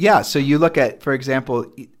 so you look at, for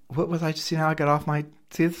example, what was I just seeing how I got off my...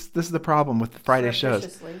 See, this is the problem with the Friday shows.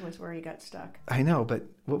 Surreptitiously was where you got stuck. I know, but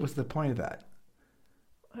what was the point of that?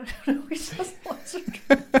 I don't know. We just lost our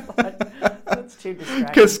train of thought. That's too distracting.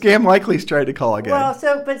 Because Scam Likely's tried to call again. Well,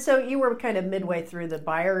 so you were kind of midway through the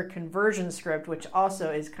buyer conversion script, which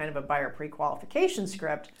also is kind of a buyer pre-qualification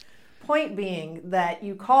script. Point being that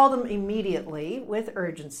you call them immediately with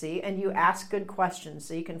urgency and you ask good questions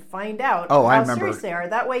so you can find out how serious they are.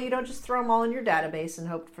 That way you don't just throw them all in your database and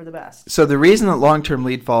hope for the best. So the reason that long-term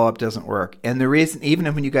lead follow-up doesn't work, and the reason,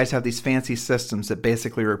 even when you guys have these fancy systems that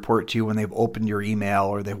basically report to you when they've opened your email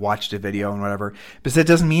or they've watched a video and whatever, because that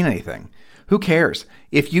doesn't mean anything. Who cares?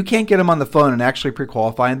 If you can't get them on the phone and actually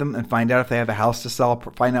pre-qualify them and find out if they have a house to sell,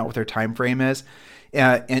 find out what their time frame is,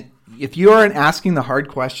 and if you aren't asking the hard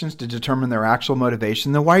questions to determine their actual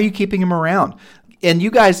motivation, then why are you keeping them around? And you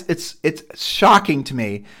guys, it's shocking to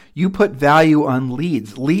me. You put value on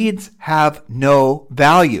leads. Leads have no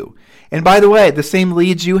value. And by the way, the same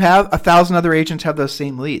leads you have, 1,000 other agents have those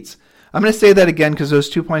same leads. I'm going to say that again because those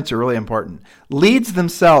 2 points are really important. Leads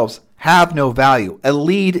themselves have no value. A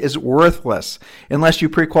lead is worthless unless you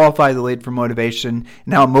pre-qualify the lead for motivation.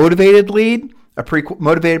 Now, a motivated lead,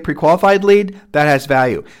 motivated pre-qualified lead, that has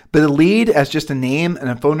value. But a lead as just a name and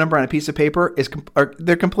a phone number on a piece of paper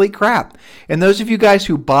they're complete crap. And those of you guys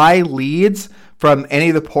who buy leads from any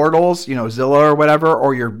of the portals, Zillow or whatever,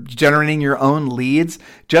 or you're generating your own leads,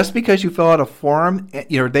 just because you fill out a form,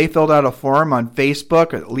 they filled out a form on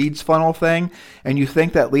Facebook, a leads funnel thing, and you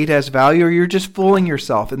think that lead has value, or you're just fooling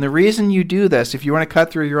yourself. And the reason you do this, if you want to cut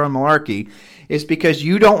through your own malarkey, is because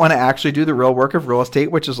you don't want to actually do the real work of real estate,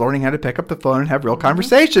 which is learning how to pick up the phone and have real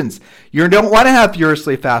conversations. You don't want to have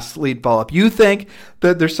furiously fast lead follow-up. You think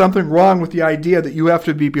that there's something wrong with the idea that you have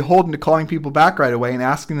to be beholden to calling people back right away and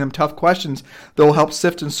asking them tough questions that will help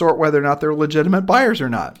sift and sort whether or not they're legitimate buyers or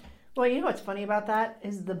not. Well, you know what's funny about that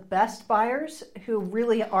is the best buyers who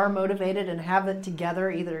really are motivated and have it together,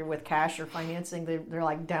 either with cash or financing, they're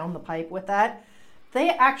like down the pipe with that. They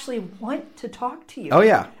actually want to talk to you. Oh,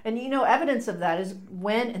 yeah. And evidence of that is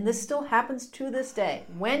when, and this still happens to this day,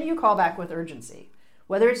 when you call back with urgency,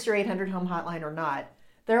 whether it's your 800 home hotline or not,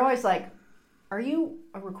 they're always like, "Are you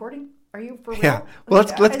a recording? Are you for real?" Yeah. Well,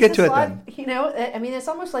 let's get to it then. It's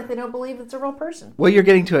almost like they don't believe it's a real person. Well, you're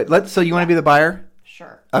getting to it. So you want to be the buyer?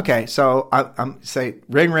 Sure. Okay. So I'm say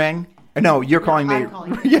ring ring. No, you're calling me. I'm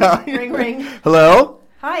calling you. Yeah. Ring ring. Hello?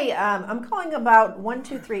 Hi. I'm calling about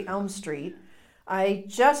 123 Elm Street. I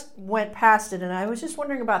just went past it, and I was just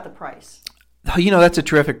wondering about the price. That's a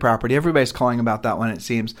terrific property. Everybody's calling about that one, it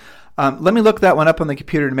seems. Let me look that one up on the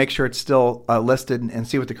computer to make sure it's still listed and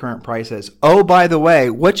see what the current price is. Oh, by the way,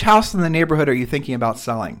 which house in the neighborhood are you thinking about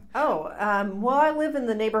selling? Oh, well, I live in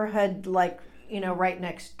the neighborhood, right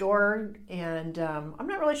next door, and I'm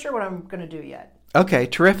not really sure what I'm going to do yet. Okay,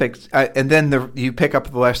 terrific. And then you pick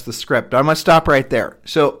up the rest of the script. I'm going to stop right there.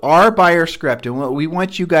 So our buyer script, and what we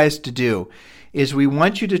want you guys to do is we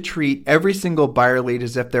want you to treat every single buyer lead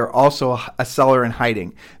as if they're also a seller in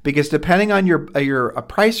hiding. Because depending on your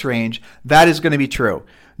price range, that is going to be true.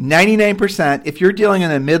 99%, if you're dealing in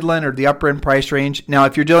the midland or the upper end price range, now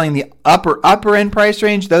if you're dealing in the upper end price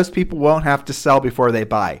range, those people won't have to sell before they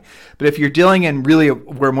buy. But if you're dealing in really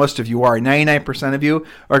where most of you are, 99% of you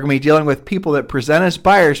are going to be dealing with people that present as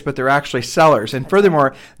buyers, but they're actually sellers. And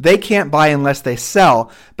furthermore, they can't buy unless they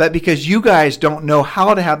sell. But because you guys don't know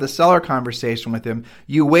how to have the seller conversation with them,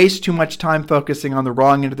 you waste too much time focusing on the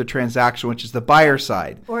wrong end of the transaction, which is the buyer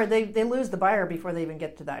side. Or they lose the buyer before they even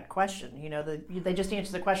get to that question. They just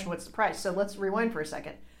answer the question, what's the price? So let's rewind for a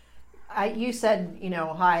second. You said,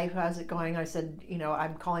 hi, how's it going? I said,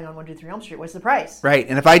 I'm calling on 123 Elm Street. What's the price? Right.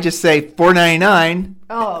 And if I just say $499.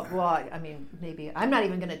 Oh, well, maybe I'm not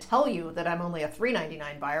even going to tell you that I'm only a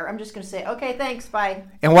 $399 buyer. I'm just going to say, okay, thanks, bye.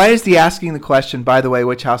 And why is the asking the question, by the way,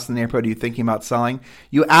 which house in the neighborhood are you thinking about selling?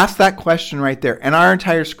 You ask that question right there. And our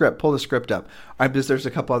entire script, pull the script up. There's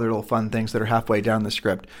a couple other little fun things that are halfway down the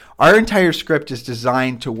script. Our entire script is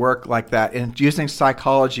designed to work like that. And using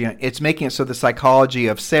psychology, it's making it so the psychology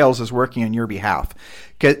of sales is working on your behalf.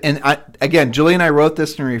 Again, Julie and I wrote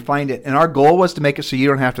this and refined it, and our goal was to make it so you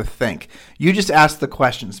don't have to think. You just ask the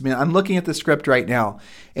questions. I'm looking at the script right now,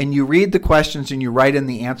 and you read the questions and you write in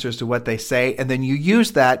the answers to what they say, and then you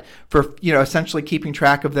use that for essentially keeping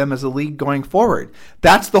track of them as a lead going forward.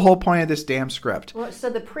 That's the whole point of this damn script. Well,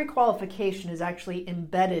 so the pre-qualification is actually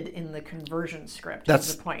embedded in the conversion script.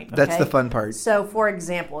 That's the point. Okay? That's the fun part. So, for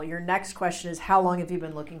example, your next question is, how long have you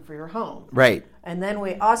been looking for your home? Right. And then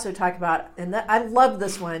we also talk about, I love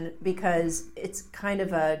this one because it's kind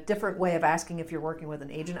of a different way of asking if you're working with an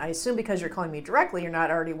agent. I assume because you're calling me directly, you're not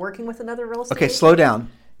already working with another real estate agent. Slow down.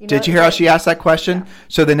 Did you hear how she asked that question? Yeah.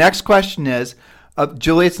 So the next question is,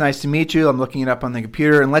 Julie, it's nice to meet you. I'm looking it up on the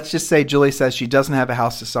computer. And let's just say Julie says she doesn't have a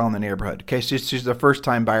house to sell in the neighborhood. Okay, she's a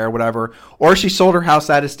first-time buyer or whatever. Or she sold her house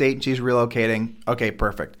out of state and she's relocating. Okay,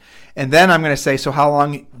 perfect. And then I'm going to say, so how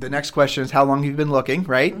long, the next question is, how long have you been looking,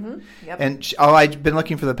 right? Mm-hmm. Yep. And I've been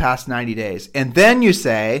looking for the past 90 days. And then you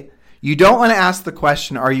say, you don't want to ask the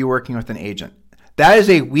question, are you working with an agent? That is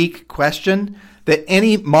a weak question that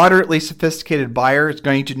any moderately sophisticated buyer is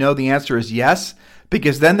going to know the answer is yes,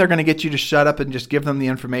 because then they're going to get you to shut up and just give them the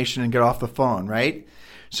information and get off the phone, right?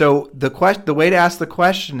 So the way to ask the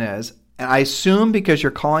question is, and I assume because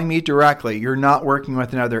you're calling me directly, you're not working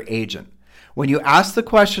with another agent. When you ask the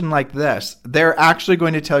question like this, they're actually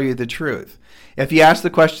going to tell you the truth. If you ask the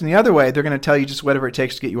question the other way, they're going to tell you just whatever it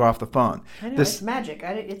takes to get you off the phone. I know, it's magic.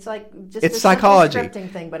 It's like just it's psychology scripting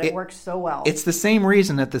thing, but it works so well. It's the same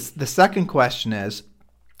reason that the second question is,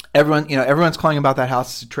 everyone's calling about that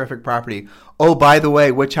house. It's a terrific property. Oh, by the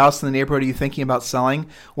way, which house in the neighborhood are you thinking about selling?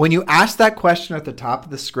 When you ask that question at the top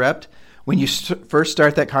of the script, when you first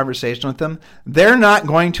start that conversation with them, they're not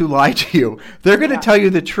going to lie to you. They're going to tell you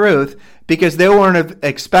the truth because they weren't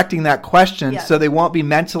expecting that question, so they won't be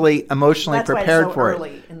mentally, emotionally prepared for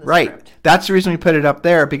it. Right. Script. That's the reason we put it up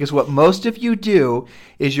there, because what most of you do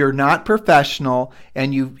is you're not professional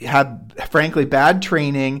and you have, frankly, bad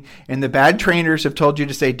training, and the bad trainers have told you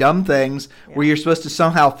to say dumb things where you're supposed to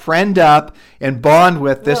somehow friend up and bond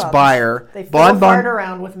with this buyer. They fart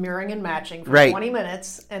around with mirroring and matching for 20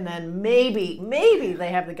 minutes, and then maybe they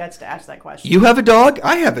have the guts to ask that question. You have a dog?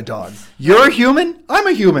 I have a dog. You're a human? I'm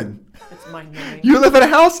a human. It's mind-numbing. You live in a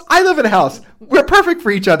house? I live in a house. We're perfect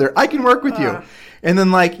for each other. I can work with you. And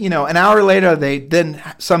then, an hour later, they then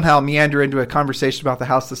somehow meander into a conversation about the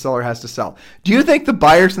house the seller has to sell. Do you think the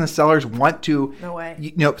buyers and the sellers want to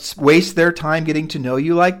waste their time getting to know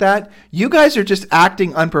you like that? You guys are just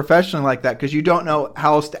acting unprofessionally like that because you don't know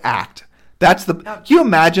how else to act. Can you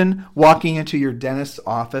imagine walking into your dentist's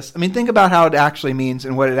office? I mean, think about how it actually means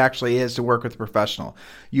and what it actually is to work with a professional.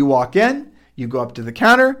 You walk in, you go up to the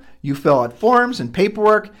counter, you fill out forms and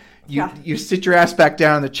paperwork. You sit your ass back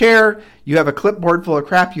down in the chair. You have a clipboard full of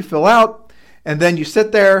crap you fill out, and then you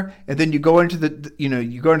sit there, and then you go into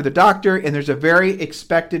the doctor, and there's a very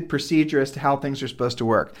expected procedure as to how things are supposed to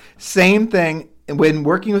work. Same thing when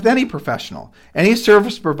working with any professional. Any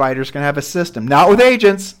service provider is going to have a system, not with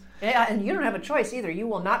agents. Yeah, and you don't have a choice either. You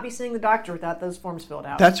will not be seeing the doctor without those forms filled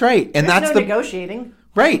out. That's right, and there's no negotiating.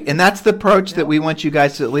 Right, and that's the approach that we want you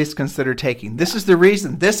guys to at least consider taking. This is the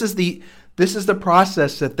reason. This is the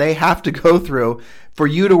process that they have to go through for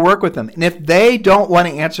you to work with them. And if they don't want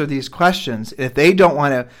to answer these questions, if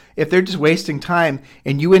they're just wasting time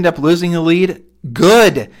and you end up losing a lead,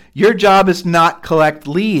 good. Your job is not collect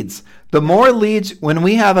leads. The more leads, when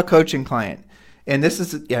we have a coaching client, and this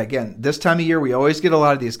is, again, this time of year, we always get a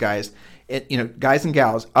lot of these guys. Guys and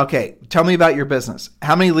gals, okay, tell me about your business.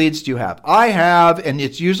 How many leads do you have? I have, and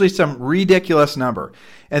it's usually some ridiculous number.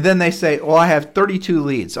 And then they say, well, I have 32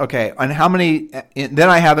 leads. Okay, and how many? And then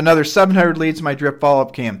I have another 700 leads in my drip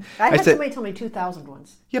follow-up cam. I had somebody tell me 2,000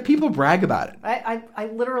 once. Yeah, people brag about it. I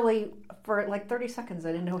literally, for like 30 seconds,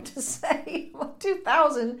 I didn't know what to say.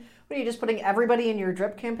 2,000? What are you just putting everybody in your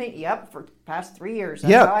drip campaign? Yep, for the past 3 years.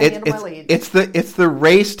 That's how I handle my leads. It's the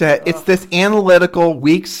race to it's this analytical,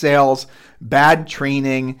 weak sales, bad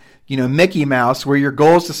training, Mickey Mouse, where your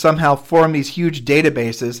goal is to somehow form these huge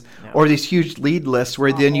databases or these huge lead lists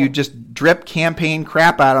where then you just drip campaign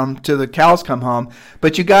crap at them till the cows come home.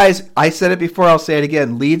 But you guys, I said it before, I'll say it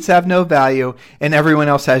again, leads have no value and everyone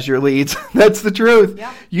else has your leads. That's the truth.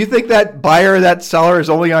 Yeah. You think that buyer, that seller is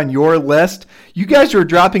only on your list? You guys are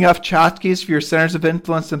dropping off tchotchkes for your centers of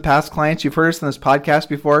influence and past clients. You've heard us in this podcast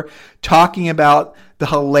before talking about the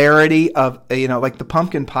hilarity of, like the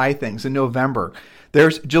pumpkin pie things in November.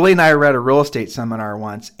 Julie and I were at a real estate seminar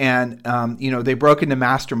once, and they broke into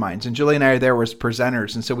masterminds, and Julie and I are there as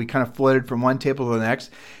presenters, and so we kind of floated from one table to the next,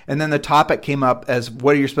 and then the topic came up as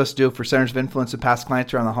what are you supposed to do for centers of influence and past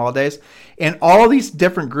clients around the holidays, and all these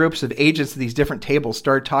different groups of agents at these different tables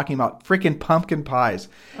started talking about freaking pumpkin pies,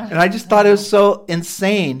 and I just thought it was so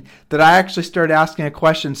insane that I actually started asking a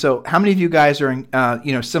question. So how many of you guys are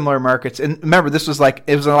in similar markets? And remember, this was like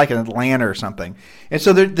in Atlanta or something, and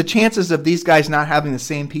so the chances of these guys not having the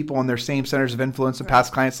same people on their same centers of influence and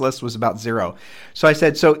past clients list was about 0. So I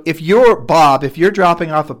said, so if you're Bob, if you're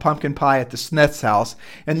dropping off a pumpkin pie at the Smith's house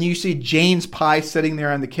and you see Jane's pie sitting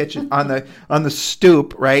there on the kitchen on the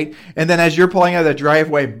stoop, right? And then as you're pulling out of the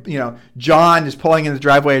driveway, John is pulling in the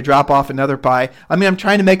driveway to drop off another pie. I mean, I'm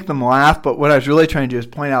trying to make them laugh, but what I was really trying to do is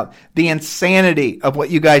point out the insanity of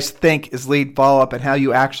what you guys think is lead follow-up and how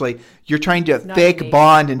you're trying to fake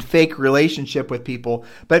bond and fake relationship with people,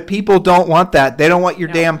 but people don't want that. They don't want your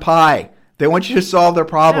damn pie. They want you to solve their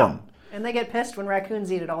problem. No. And they get pissed when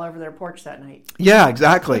raccoons eat it all over their porch that night. Yeah,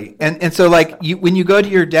 exactly. And so when you go to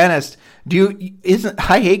your dentist,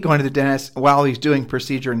 I hate going to the dentist while he's doing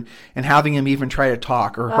procedure and having him even try to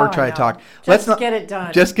talk or her try to talk. Get it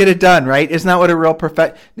done. Just get it done, right? Isn't that what a real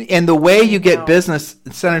and the way you get business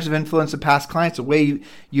centers of influence and past clients, the way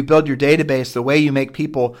you build your database, the way you make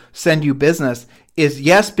people send you business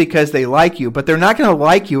is because they like you, but they're not going to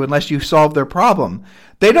like you unless you solve their problem.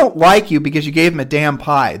 They don't like you because you gave them a damn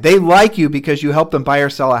pie. They like you because you helped them buy or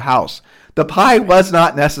sell a house. The pie was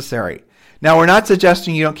not necessary. Now, we're not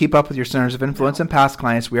suggesting you don't keep up with your centers of influence and past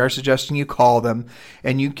clients. We are suggesting you call them,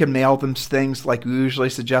 and you can mail them things like we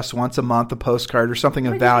usually suggest once a month, a postcard or something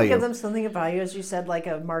of value. Give them something of value, as you said, like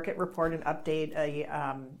a market report, an update,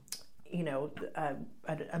 an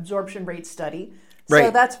absorption rate study. Right.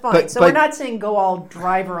 So that's fine. But we're not saying go all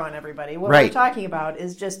driver on everybody. What we're talking about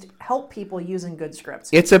is just help people using good scripts.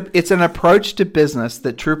 It's an approach to business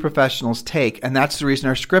that true professionals take, and that's the reason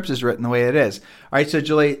our script is written the way it is. All right, so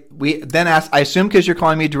Julie, we then asked, I assume because you're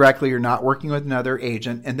calling me directly, you're not working with another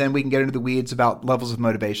agent, and then we can get into the weeds about levels of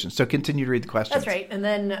motivation. So continue to read the questions. That's right. And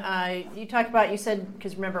then you said,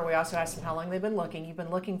 because remember, we also asked them how long they've been looking. You've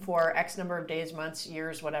been looking for X number of days, months,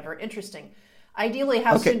 years, whatever. Interesting. Ideally,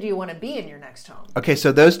 how soon do you want to be in your next home? Okay,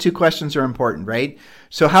 so those two questions are important, right?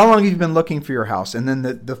 So how long have you been looking for your house? And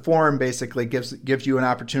then the form basically gives you an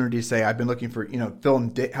opportunity to say, I've been looking for, fill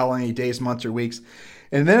in how many days, months, or weeks.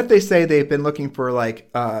 And then if they say they've been looking for I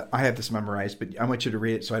have this memorized, but I want you to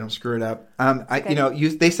read it so I don't screw it up.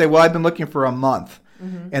 They say, well, I've been looking for a month.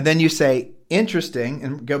 Mm-hmm. And then you say, interesting,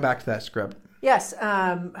 and go back to that script. Yes.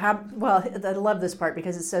 I love this part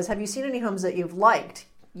because it says, have you seen any homes that you've liked?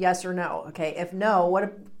 Yes or no. Okay. If no,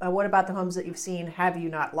 what about the homes that you've seen have you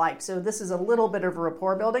not liked? So this is a little bit of a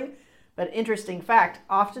rapport building, but interesting fact,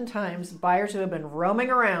 oftentimes buyers who have been roaming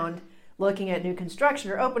around looking at new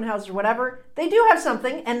construction or open houses or whatever, they do have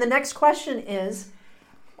something. And the next question is,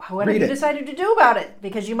 what have you decided to do about it?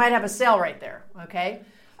 Because you might have a sale right there. Okay.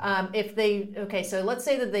 So let's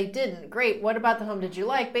say that they didn't. Great. What about the home did you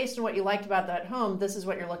like? Based on what you liked about that home, this is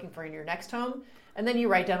what you're looking for in your next home. And then you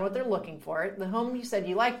write down what they're looking for. The home you said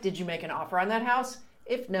you liked, did you make an offer on that house?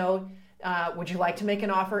 If no, would you like to make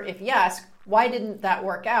an offer? If yes, why didn't that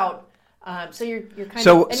work out? So you're kind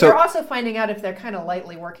of, and you're also finding out if they're kind of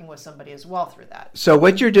lightly working with somebody as well through that. So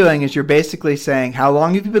what you're doing is you're basically saying, how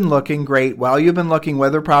long have you been looking? Great. While you've been looking,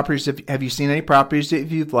 whether properties, have you seen any properties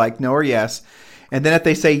that you've liked? No or yes. And then if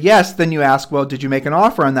they say yes, then you ask, well, did you make an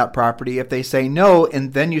offer on that property? If they say no,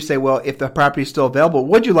 and then you say, well, if the property is still available,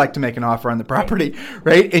 would you like to make an offer on the property?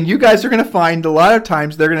 Right? And you guys are going to find a lot of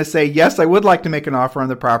times they're going to say, yes, I would like to make an offer on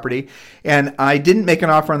the property. And I didn't make an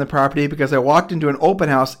offer on the property because I walked into an open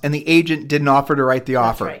house and the agent didn't offer to write the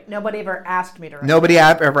offer. That's right. Nobody ever asked me to write Nobody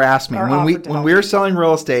ever asked me. When we were selling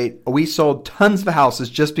real estate, we sold tons of houses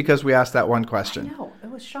just because we asked that one question. I know. It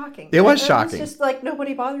was shocking. It was shocking. It's just like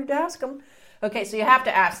nobody bothered to ask them. Okay, so you have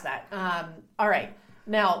to ask that. All right.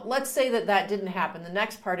 Now, let's say that didn't happen. The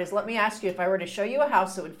next part is, let me ask you, if I were to show you a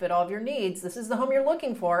house that would fit all of your needs, this is the home you're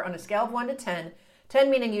looking for on a scale of 1 to 10,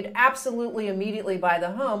 10 meaning you'd absolutely immediately buy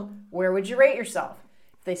the home, where would you rate yourself?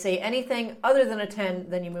 If they say anything other than a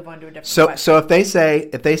 10, then you move on to a different question. So if they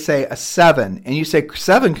say a 7, and you say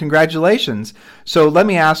 7, congratulations. So let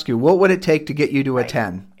me ask you, what would it take to get you to a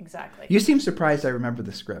 10? Exactly. You seem surprised I remember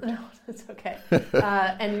the script. No, that's okay.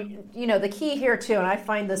 And, the key here, too, and I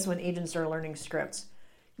find this when agents are learning scripts,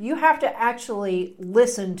 you have to actually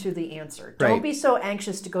listen to the answer. Right. Don't be so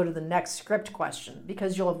anxious to go to the next script question,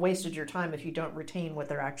 because you'll have wasted your time if you don't retain what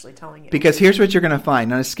they're actually telling you. Because here's what you're going to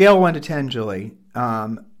find. On a scale of 1 to 10, Julie,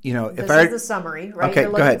 this is the summary, right? Okay,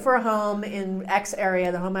 you're looking for a home in X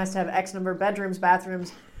area. The home has to have X number of bedrooms,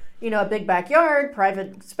 bathrooms, a big backyard,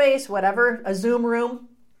 private space, whatever, a Zoom room.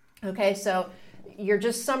 Okay, so you're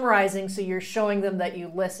just summarizing, so you're showing them that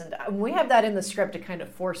you listened. We have that in the script to kind of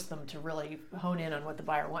force them to really hone in on what the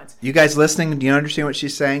buyer wants. You guys listening, do you understand what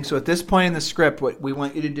she's saying? So at this point in the script, what we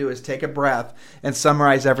want you to do is take a breath and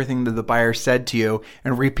summarize everything that the buyer said to you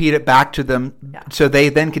and repeat it back to them so they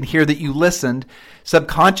then can hear that you listened.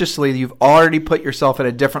 Subconsciously, you've already put yourself at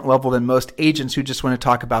a different level than most agents who just want to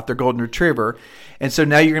talk about their golden retriever. And so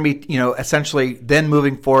now you're going to be, essentially then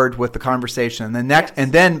moving forward with the conversation.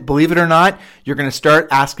 And then, believe it or not, you're going to start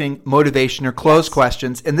asking motivation or close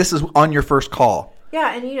questions. And this is on your first call.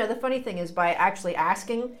 Yeah, and the funny thing is, by actually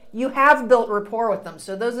asking, you have built rapport with them.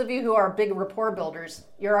 So those of you who are big rapport builders,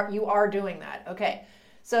 you are doing that. Okay,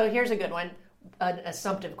 so here's a good one, an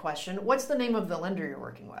assumptive question. What's the name of the lender you're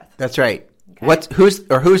working with? That's right. Okay. Who's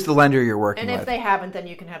the lender you're working with? And if they haven't, then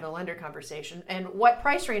you can have a lender conversation. And what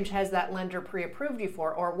price range has that lender pre-approved you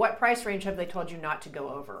for, or what price range have they told you not to go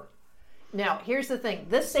over? Now, here's the thing.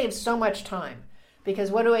 This saves so much time,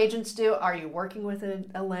 because what do agents do? Are you working with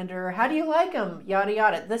a lender? How do you like them? Yada,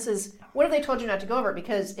 yada. This is, what have they told you not to go over?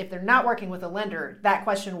 Because if they're not working with a lender, that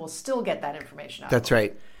question will still get that information out. That's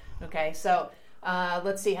right. Okay, so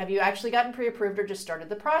let's see. Have you actually gotten pre-approved or just started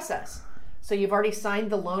the process? So you've already signed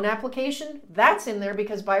the loan application. That's in there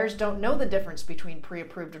because buyers don't know the difference between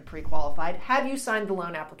pre-approved and pre-qualified. Have you signed the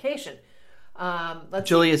loan application?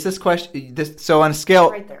 Julie, is this question so on a scale?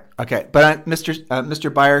 Right there. Okay, but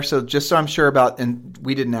Mr. Buyer, so just so I'm sure about, and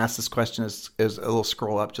we didn't ask this question, is a little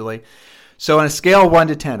scroll up, Julie. So on a scale of 1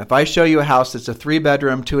 to 10, if I show you a house that's a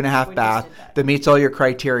 3-bedroom, 2.5 bath that meets all your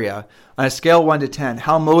criteria, on a scale of 1 to 10,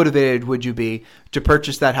 how motivated would you be to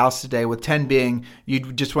purchase that house today? With 10 being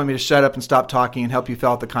you'd just want me to shut up and stop talking and help you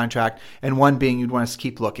fill out the contract, and 1 being you'd want us to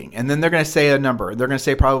keep looking. And then they're going to say a number. They're going to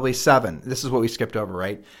say probably 7. This is what we skipped over,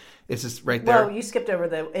 right? It's just right there. Well, you skipped over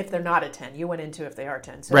if they're not a 10. You went into if they are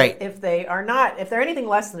 10. So right. If they're anything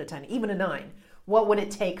less than a 10, even a 9, what would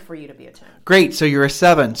it take for you to be a 10? Great. So you're a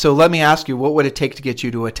 7. So let me ask you, what would it take to get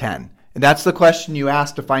you to a 10? And that's the question you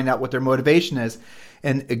ask to find out what their motivation is.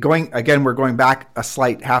 And we're going back a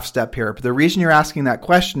slight half step here. But the reason you're asking that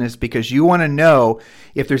question is because you want to know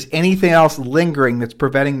if there's anything else lingering that's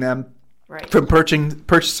preventing them from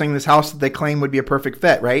purchasing this house that they claim would be a perfect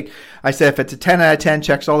fit, right? I said if it's a 10 out of 10,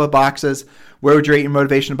 checks all the boxes, where would you rate your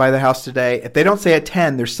motivation to buy the house today? If they don't say a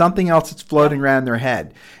 10, there's something else that's floating around in their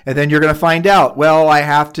head. And then you're going to find out, well, I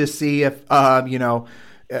have to see if,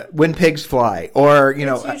 when pigs fly, or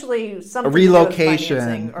it's usually something a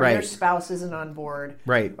relocation, or their spouse isn't on board,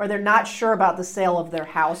 right? Or they're not sure about the sale of their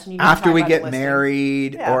house. And after we get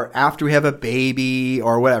married, or after we have a baby,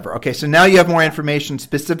 or whatever. Okay, so now you have more information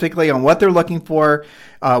specifically on what they're looking for,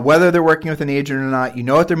 whether they're working with an agent or not. You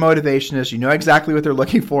know what their motivation is. You know exactly what they're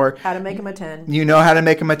looking for. How to make them a 10. You know how to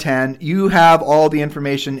make them a 10. You have all the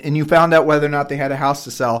information, and you found out whether or not they had a house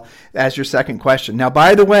to sell as your second question. Now,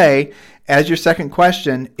 by the way, as your second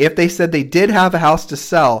question, if they said they did have a house to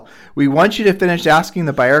sell, we want you to finish asking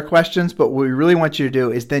the buyer questions, but what we really want you to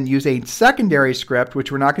do is then use a secondary script,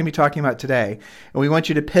 which we're not going to be talking about today, and we want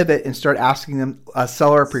you to pivot and start asking them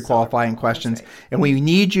seller pre-qualifying questions. Right. And we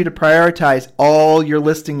need you to prioritize all your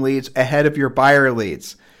listing leads ahead of your buyer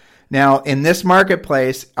leads. Now, in this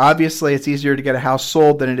marketplace, obviously it's easier to get a house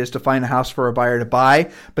sold than it is to find a house for a buyer to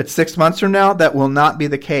buy. But 6 months from now, that will not be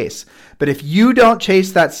the case. But if you don't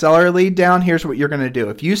chase that seller lead down, here's what you're going to do.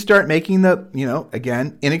 If you start making the,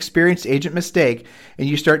 again, inexperienced agent mistake, and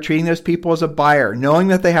you start treating those people as a buyer, knowing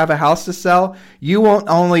that they have a house to sell, you won't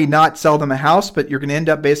only not sell them a house, but you're going to end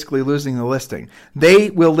up basically losing the listing. They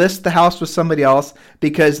will list the house with somebody else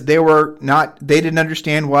because they didn't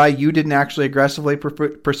understand why you didn't actually aggressively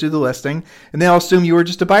pursue the listing, and they'll assume you were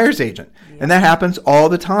just a buyer's agent. And that happens all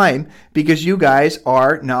the time because you guys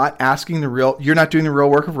are not you're not doing the real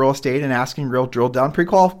work of real estate and asking real drilled down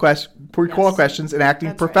pre-qual questions and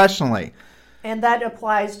acting professionally. Right. And that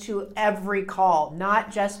applies to every call,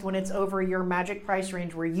 not just when it's over your magic price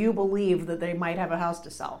range where you believe that they might have a house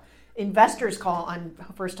to sell. Investors call on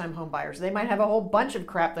first-time home buyers. They might have a whole bunch of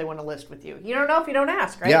crap they want to list with you. You don't know if you don't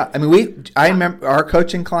ask, right? Yeah, I mean, I remember our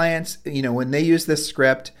coaching clients, when they use this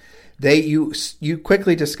script, you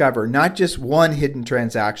quickly discover not just one hidden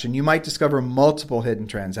transaction. You might discover multiple hidden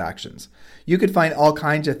transactions. You could find all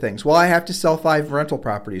kinds of things. Well, I have to sell 5 rental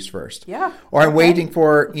properties first. Yeah. Or I'm waiting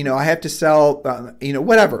for, I have to sell,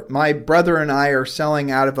 whatever. My brother and I are selling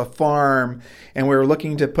out of a farm and we're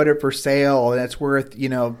looking to put it for sale and it's worth,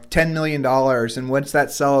 $10 million. And once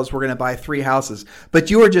that sells, we're going to buy 3 houses. But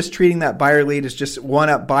you are just treating that buyer lead as just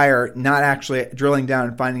one-up buyer, not actually drilling down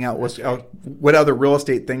and finding out what other real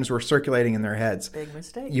estate things were circulating in their heads. Big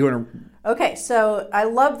mistake. Okay, so I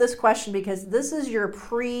love this question because this is your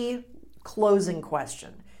closing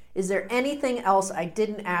question. Is there anything else I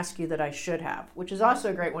didn't ask you that I should have? Which is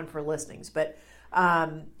also a great one for listings. But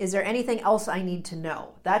is there anything else I need to know?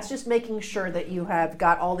 That's just making sure that you have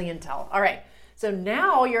got all the intel. All right. So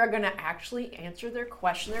now you're going to actually answer their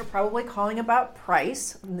question. They're probably calling about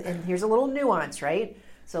price. And here's a little nuance, right?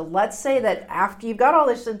 So let's say that after you've got all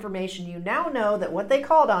this information, you now know that what they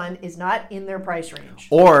called on is not in their price range.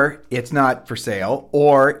 Or it's not for sale,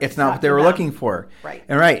 or it's not what they were looking for. Right.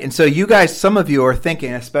 And so you guys, some of you are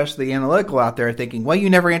thinking, especially the analytical out there, thinking, well, you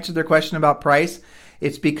never answered their question about price.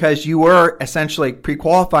 It's because you were essentially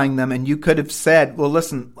pre-qualifying them, and you could have said, well,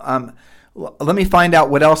 listen, let me find out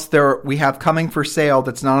what else we have coming for sale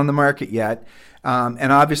that's not on the market yet.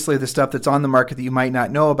 And obviously the stuff that's on the market that you might not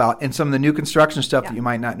know about, and some of the new construction stuff that you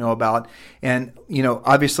might not know about. And,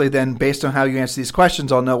 obviously then based on how you answer these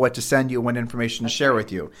questions, I'll know what to send you and what information to share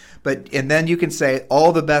with you. And then you can say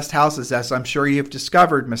all the best houses, as I'm sure you've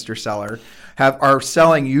discovered, Mr. Seller, are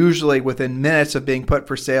selling usually within minutes of being put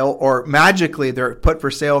for sale, or magically they're put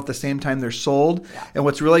for sale at the same time they're sold. Yeah. And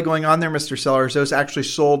what's really going on there, Mr. Seller, is those actually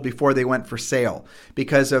sold before they went for sale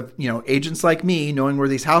because of, agents like me knowing where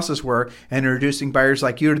these houses were and introducing buyers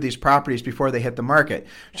like you to these properties before they hit the market.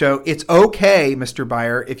 Yeah. So it's okay, Mr.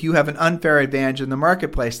 Buyer, if you have an unfair advantage in the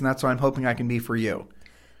marketplace, and that's what I'm hoping I can be for you.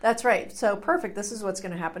 That's right. So perfect. This is what's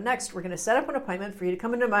going to happen next. We're going to set up an appointment for you to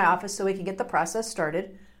come into my office so we can get the process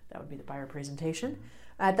started. That would be the buyer presentation.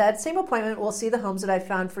 At that same appointment, we'll see the homes that I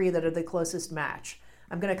found for you that are the closest match.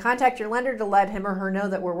 I'm going to contact your lender to let him or her know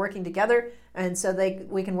that we're working together, and so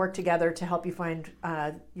we can work together to help you find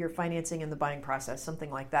your financing in the buying process,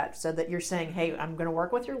 something like that, so that you're saying, hey, I'm going to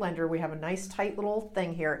work with your lender. We have a nice tight little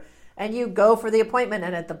thing here. And you go for the appointment,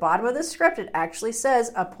 and at the bottom of the script, it actually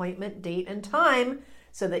says appointment date and time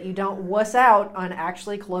so that you don't wuss out on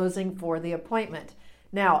actually closing for the appointment.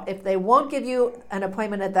 Now, if they won't give you an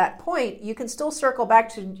appointment at that point, you can still circle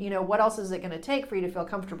back to, what else is it going to take for you to feel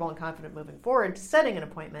comfortable and confident moving forward to setting an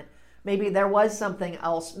appointment. Maybe there was something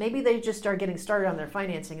else. Maybe they just are getting started on their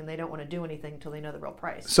financing and they don't want to do anything until they know the real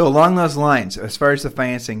price. So along those lines, as far as the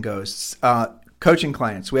financing goes, coaching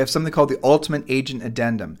clients, we have something called the Ultimate Agent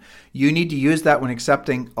Addendum. You need to use that when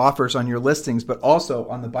accepting offers on your listings, but also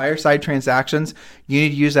on the buyer side transactions, you need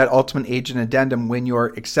to use that Ultimate Agent Addendum when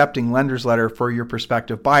you're accepting lender's letter for your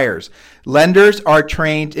prospective buyers. Lenders are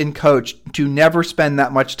trained and coached to never spend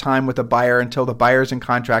that much time with a buyer until the buyer's in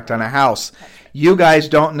contract on a house. You guys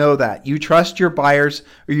don't know that. You trust your buyers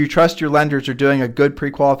or you trust your lenders are doing a good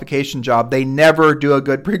pre-qualification job. They never do a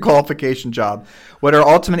good pre-qualification job. What our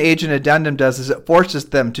Ultimate Agent Addendum does is it forces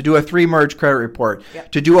them to do a 3-merge credit report,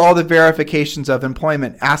 to do all the verifications of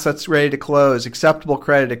employment, assets ready to close, acceptable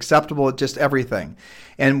credit, acceptable just everything.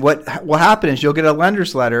 And what will happen is you'll get a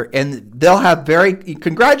lender's letter and they'll have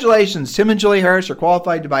congratulations, Tim and Julie Harris are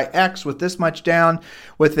qualified to buy X with this much down,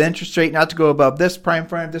 with the interest rate not to go above this prime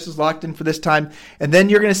frame, this is locked in for this time. And then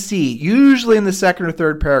you're going to see, usually in the second or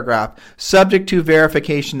third paragraph, subject to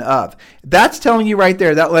verification of. That's telling you right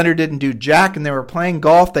there that lender didn't do jack and they were playing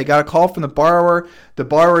golf. They got a call from the borrower. The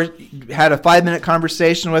borrower had a 5-minute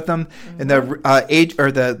conversation with them, and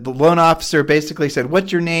the loan officer basically said,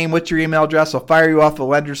 "What's your name? What's your email address? I'll fire you off a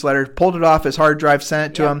lender's letter, pulled it off his hard drive,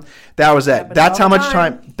 sent it to Yep. him. That was it. Happens That's all how the much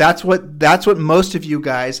time. That's what most of you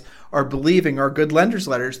guys are believing are good lender's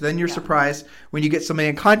letters. Then you're surprised when you get somebody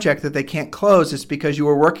in contract that they can't close. It's because you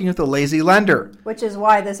were working with a lazy lender. Which is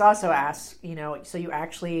why this also asks, so you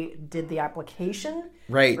actually did the application,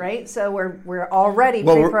 Right. right? So we're already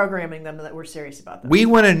pre-programming them that we're serious about them. We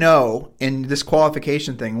want to know in this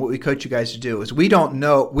qualification thing, what we coach you guys to do is we don't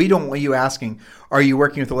want you asking, are you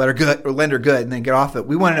working with a lender good, and then get off it.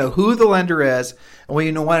 We want to know who the lender is, and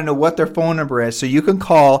we want to know what their phone number is so you can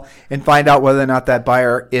call and find out whether or not that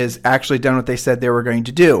buyer is actually done what they said they were going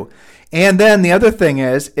to do. And then the other thing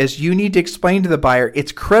is you need to explain to the buyer,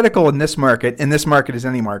 it's critical in this market, and this market is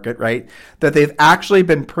any market, right, that they've actually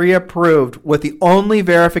been pre-approved with the only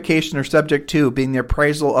verification or subject to being the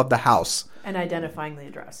appraisal of the house. And identifying the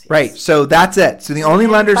address. Yes. Right. So that's it. So the only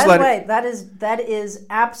lender's letter. By the way, that is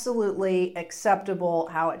absolutely acceptable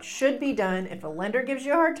how it should be done. If a lender gives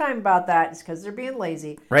you a hard time about that, it's because they're being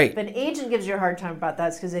lazy. Right. If an agent gives you a hard time about that,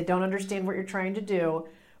 it's because they don't understand what you're trying to do,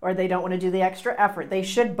 or they don't want to do the extra effort. They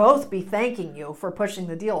should both be thanking you for pushing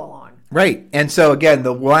the deal along. Right. And so, again,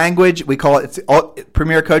 the language, we call it,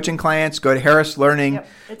 Premier Coaching Clients, go to Harris Learning,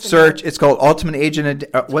 search. It's called Ultimate Agent.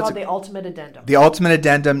 It's called the Ultimate Addendum. The Ultimate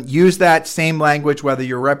Addendum. Use that same language whether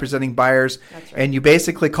you're representing buyers. That's right. And you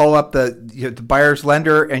basically call up the buyer's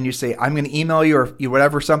lender and you say, I'm going to email you or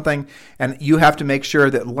whatever something. And you have to make sure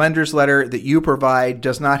that lender's letter that you provide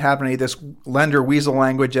does not have any of this lender weasel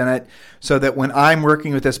language in it, so that when I'm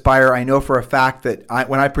working with this buyer, I know for a fact that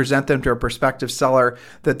when I present them to a prospective seller,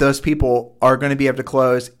 that those people are going to be able to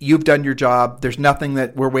close. You've done your job. There's nothing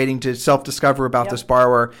that we're waiting to self-discover about this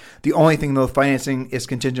borrower. The only thing the financing is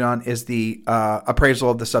contingent on is the appraisal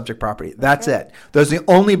of the subject property. That's it. Those are the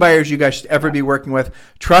only buyers you guys should ever be working with.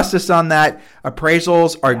 Trust us on that.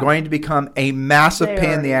 Appraisals are going to become a massive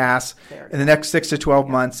pain in the ass in the next 6 to 12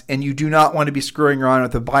 months, and you do not want to be screwing around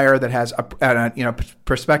with a buyer that has a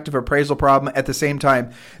prospective appraisal problem at the same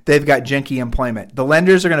time they've got janky employment. The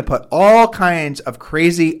lenders are going to put all kinds of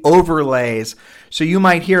crazy overlays. So you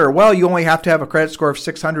might hear, well, you only have to have a credit score of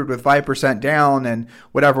 600 with 5% down and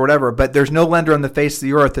whatever. But there's no lender on the face of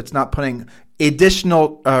the earth that's not putting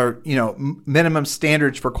additional, minimum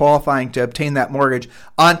standards for qualifying to obtain that mortgage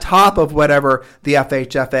on top of whatever the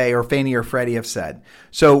FHFA or Fannie or Freddie have said.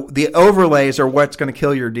 So the overlays are what's going to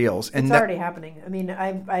kill your deals. And it's already happening. I mean,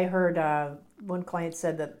 I heard one client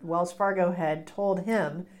said that Wells Fargo had told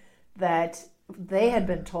him that they had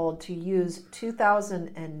been told to use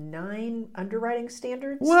 2009 underwriting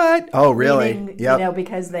standards. What? Oh, really? Meaning,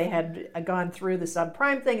 because they had gone through the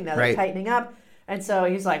subprime thing and now they're tightening up. And so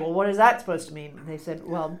he's like, well, what is that supposed to mean? And they said,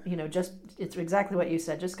 well, it's exactly what you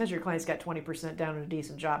said. Just because your client's got 20% down in a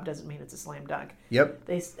decent job doesn't mean it's a slam dunk. Yep.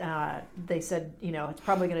 They said, it's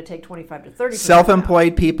probably going to take 25 to 30%.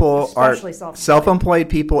 Self-employed people especially self-employed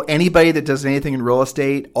people, anybody that does anything in real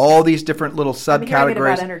estate, all these different little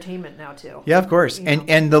subcategories. About entertainment now too. Yeah, of course.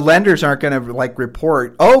 And the lenders aren't going to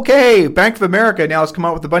report, okay, Bank of America now has come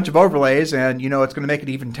out with a bunch of overlays and, it's going to make it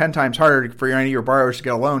even 10 times harder for any of your borrowers to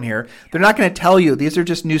get a loan here. They're not going to tell you. These are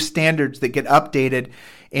just new standards that get updated,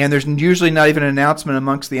 and there's usually not even an announcement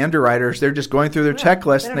amongst the underwriters. They're just going through their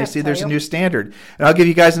checklist and they see there's a new standard. And I'll give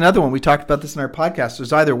you guys another one. We talked about this in our podcast. It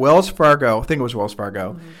was either Wells Fargo, I think it was Wells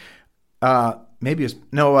Fargo, it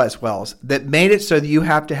was Wells, that made it so that you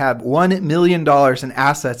have to have $1 million in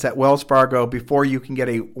assets at Wells Fargo before you can get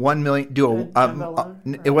a $1 million,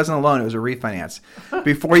 it wasn't a loan, it was a refinance.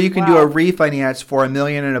 Before you can do a refinance for $1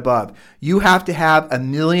 million and above, you have to have $1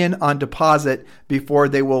 million on deposit before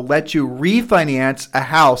they will let you refinance a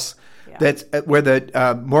house that's where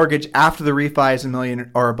the mortgage after the refi is $1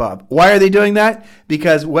 million or above. Why are they doing that?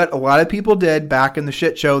 Because what a lot of people did back in the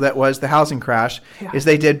shit show that was the housing crash is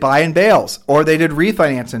they did buy and bails, or they did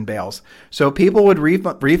refinance and bails. So people would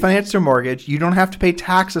refinance their mortgage. You don't have to pay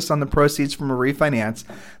taxes on the proceeds from a refinance.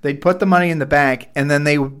 They'd put the money in the bank, and then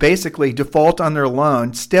they would basically default on their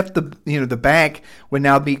loan. Stiff the bank would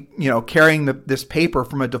now be carrying this paper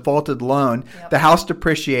from a defaulted loan. Yep. The house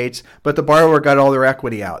depreciates, but the borrower got all their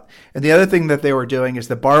equity out. And the other thing that they were doing is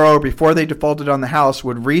the borrower, before they defaulted on the house,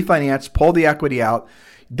 would refinance, pull the equity out,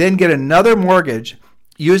 then get another mortgage,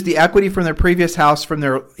 use the equity from their previous house from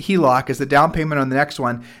their HELOC as the down payment on the next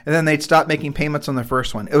one, and then they'd stop making payments on the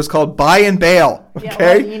first one. It was called buy and bail.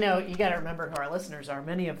 Okay? Yeah, well, you got to remember who our listeners are.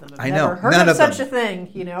 Many of them have never heard of such a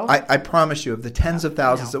thing. I promise you, of the tens of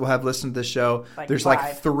thousands that will have listened to this show, there's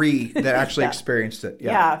 3 that actually experienced it.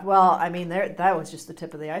 Yeah. Well, I mean, that was just the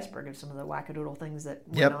tip of the iceberg of some of the wackadoodle things that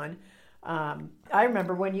went on. I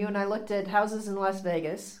remember when you and I looked at houses in Las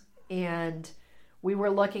Vegas, and we were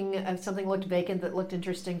looking at something looked vacant that looked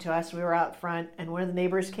interesting to us. We were out front, and one of the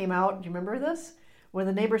neighbors came out. Do you remember this? When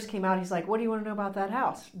the neighbors came out, he's like, "What do you want to know about that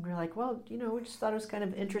house?" And we're like, "Well, we just thought it was kind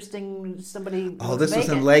of interesting. Somebody." Oh, this was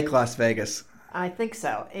in Lake Las Vegas. I think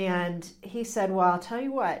so. And he said, "Well, I'll tell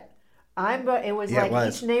you what.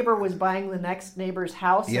 Each neighbor was buying the next neighbor's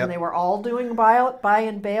house, and they were all doing buy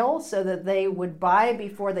and bail, so that they would buy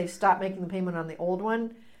before they stopped making the payment on the old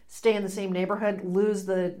one, stay in the same neighborhood, lose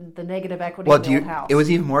the negative equity in the old house." It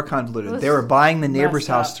was even more convoluted. They were buying the neighbor's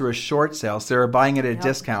house through a short sale, so they were buying it at a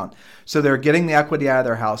discount. So they were getting the equity out of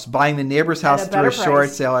their house, buying the neighbor's house through a short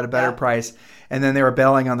sale at a better price, and then they were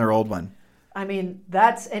bailing on their old one. I mean,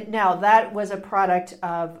 that was a product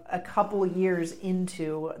of a couple years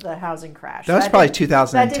into the housing crash. That was probably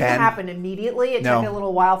 2010. That didn't happen immediately. It took a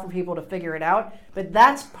little while for people to figure it out. But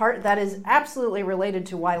that is absolutely related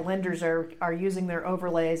to why lenders are using their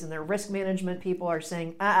overlays, and their risk management people are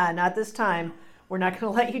saying, not this time. We're not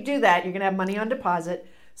going to let you do that. You're going to have money on deposit.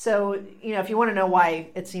 So, if you want to know why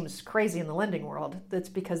it seems crazy in the lending world, that's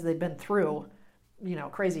because they've been through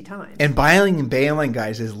crazy times. And buying and bailing,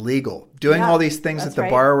 guys, is legal. Doing all these things that the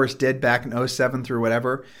borrowers did back in 2007 through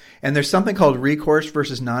whatever. And there's something called recourse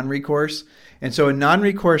versus non-recourse. And so a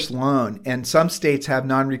non-recourse loan, and some states have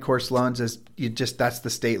non-recourse loans as that's the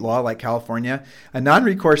state law, like California. A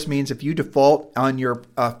non-recourse means if you default on your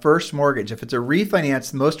first mortgage, if it's a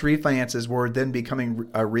refinance, most refinances were then becoming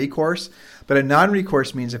a recourse. But a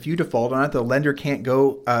non-recourse means if you default on it, the lender can't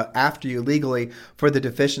go after you legally for the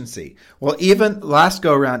deficiency. Well, even last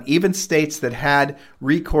go around, even states that had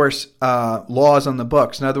recourse laws on the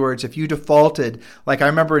books. In other words, if you defaulted, like I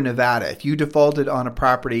remember in Nevada, if you defaulted on a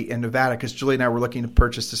property in Nevada, because Julie and I were looking to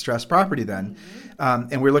purchase distressed property then,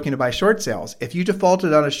 and we were looking to buy short sales. If you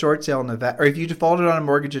defaulted on a short sale in Nevada, or if you defaulted on a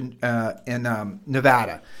mortgage in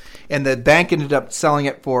Nevada, and the bank ended up selling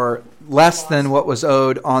it for less than what was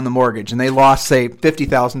owed on the mortgage, and they lost, say,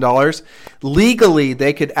 $50,000, legally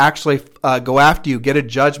they could actually go after you, get a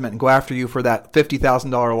judgment, and go after you for that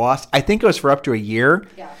 $50,000 loss. I think it was for up to a year.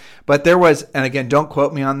 Yeah. But there was, and again, don't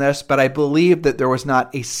quote me on this, but I believe that there was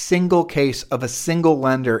not a single case of a single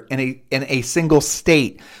lender in a single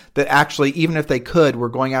state that actually, even if they could, were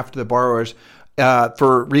going after the borrowers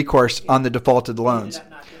for recourse on the defaulted loans.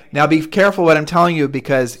 Now, be careful what I'm telling you,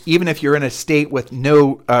 because even if you're in a state with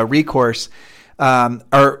no recourse,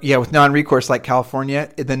 with non-recourse like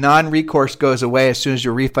California, the non-recourse goes away as soon as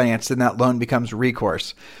you're refinanced, and that loan becomes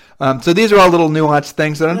recourse. So these are all little nuanced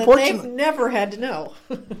things that unfortunately they've never had to know.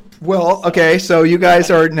 Well, okay, so you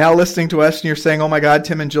guys are now listening to us, and you're saying, "Oh my God,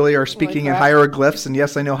 Tim and Julie are speaking in hieroglyphs." And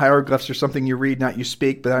yes, I know hieroglyphs are something you read, not you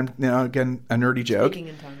speak. But I'm, again, a nerdy joke. Speaking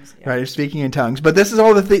in tongues, yeah. Right? You're speaking in tongues. But this is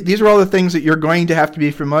all these are all the things that you're going to have to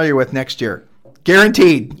be familiar with next year,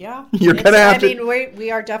 guaranteed. Yeah, you're going to have to.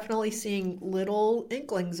 We are definitely seeing little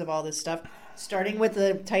inklings of all this stuff, starting with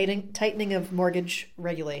the tightening of mortgage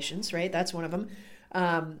regulations. Right, that's one of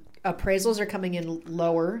them. Appraisals are coming in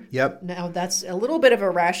lower. Yep. Now, that's a little bit of a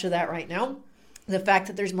rash of that right now. The fact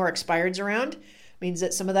that there's more expireds around means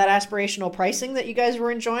that some of that aspirational pricing that you guys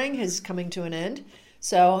were enjoying is coming to an end.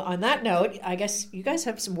 So on that note, I guess you guys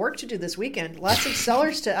have some work to do this weekend. Lots of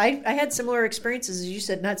sellers I had similar experiences, as you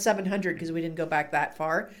said, not 700 because we didn't go back that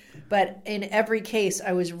far. But in every case,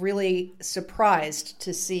 I was really surprised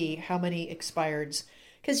to see how many expireds,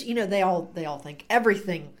 because, they all think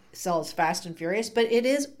everything sells fast and furious, but it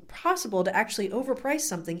is possible to actually overprice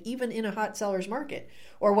something even in a hot seller's market,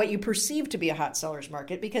 or what you perceive to be a hot seller's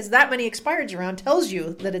market, because that many expireds around tells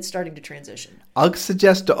you that it's starting to transition. I'll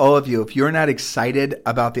suggest to all of you, if you're not excited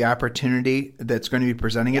about the opportunity that's going to be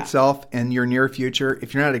presenting itself in your near future,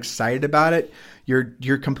 if you're not excited about it,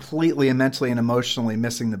 you're completely and mentally and emotionally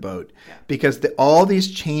missing the boat, because all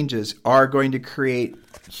these changes are going to create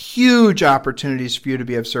huge opportunities for you to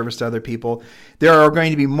be of service to other people. There are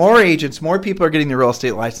going to be more agents, more people are getting their real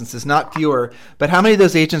estate licenses, not fewer. But how many of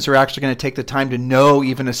those agents are actually going to take the time to know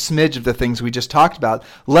even a smidge of the things we just talked about,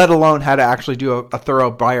 let alone how to actually do a thorough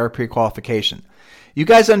buyer pre-qualification? You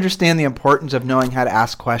guys understand the importance of knowing how to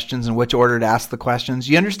ask questions and which order to ask the questions.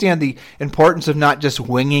 You understand the importance of not just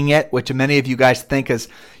winging it, which many of you guys think is,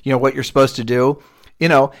 what you're supposed to do.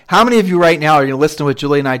 How many of you right now are going to listen to what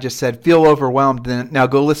Julie and I just said, feel overwhelmed, then now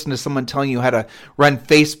go listen to someone telling you how to run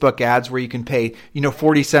Facebook ads where you can pay,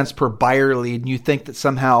 40 cents per buyer lead, and you think that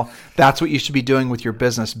somehow that's what you should be doing with your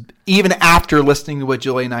business, even after listening to what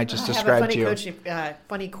Julie and I just described to you.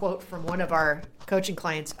 Funny quote from one of our coaching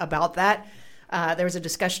clients about that. There was a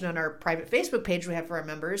discussion on our private Facebook page we have for our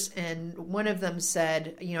members, and one of them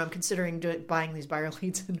said, I'm considering buying these buyer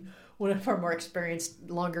leads, and one of our more experienced,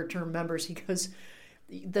 longer-term members, he goes,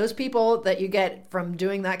 those people that you get from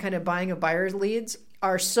doing that kind of buying of buyer's leads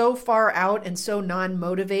are so far out and so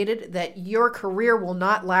non-motivated that your career will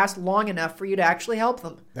not last long enough for you to actually help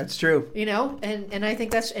them. That's true. You know, and I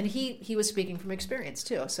think that's, and he was speaking from experience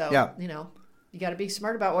too. So, you know, you got to be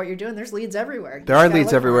smart about what you're doing. There's leads everywhere. There are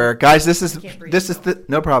leads everywhere. Guys, this is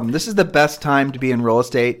no problem. This is the best time to be in real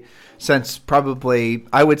estate since probably,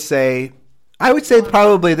 I would say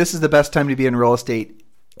probably this is the best time to be in real estate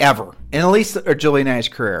ever. And at least Julie and I's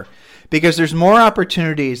career. Because there's more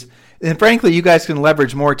opportunities. And frankly, you guys can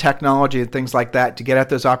leverage more technology and things like that to get at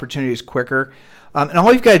those opportunities quicker. And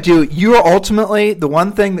all you've got to do, you are ultimately, the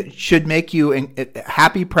one thing that should make you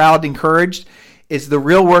happy, proud, encouraged is the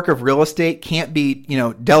real work of real estate can't be,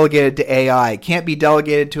 delegated to AI, can't be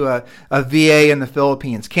delegated to a VA in the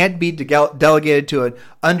Philippines, can't be delegated to an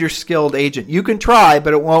underskilled agent. You can try,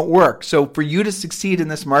 but it won't work. So for you to succeed in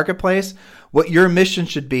this marketplace, what your mission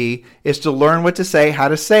should be is to learn what to say, how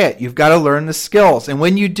to say it. You've got to learn the skills. And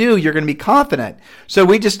when you do, you're going to be confident. So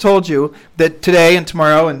we just told you that today and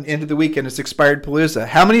tomorrow and into the weekend is Expired Palooza.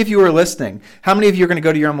 How many of you are listening? How many of you are going to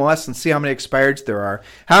go to your MLS and see how many expireds there are?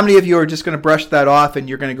 How many of you are just going to brush that off and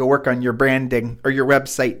you're going to go work on your branding or your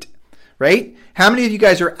website? Right? How many of you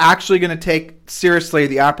guys are actually going to take seriously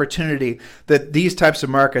the opportunity that these types of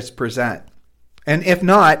markets present? And if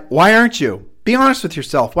not, why aren't you? Be honest with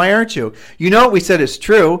yourself. Why aren't you? You know what we said is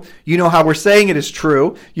true. You know how we're saying it is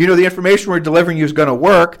true. You know the information we're delivering you is going to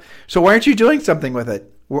work. So why aren't you doing something with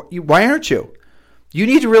it? Why aren't you? You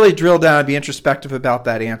need to really drill down and be introspective about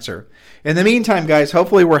that answer. In the meantime, guys,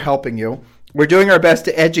 hopefully we're helping you. We're doing our best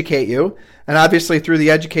to educate you. And obviously through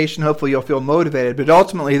the education, hopefully you'll feel motivated. But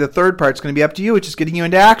ultimately, the third part's going to be up to you, which is getting you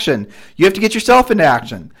into action. You have to get yourself into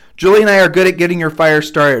action. Julie and I are good at getting your fire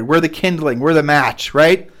started. We're the kindling. We're the match,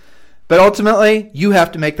 right? But ultimately, you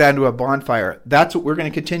have to make that into a bonfire. That's what we're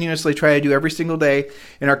going to continuously try to do every single day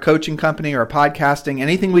in our coaching company or podcasting.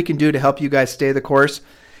 Anything we can do to help you guys stay the course.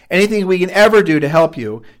 Anything we can ever do to help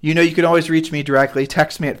you. You know you can always reach me directly.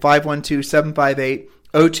 Text me at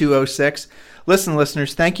 512-758-0206. Listen,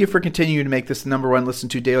 listeners, thank you for continuing to make this the number one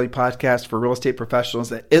listened to daily podcast for real estate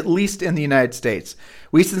professionals, at least in the United States.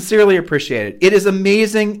 We sincerely appreciate it. It is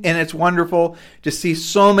amazing and it's wonderful to see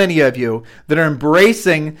so many of you that are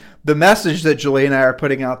embracing the message that Julie and I are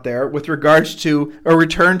putting out there with regards to a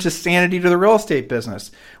return to sanity to the real estate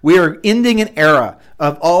business. We are ending an era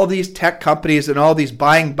of all these tech companies and all these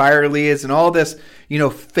buying buyer leads and all this,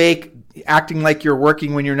 fake acting like you're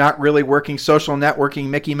working when you're not really working, social networking,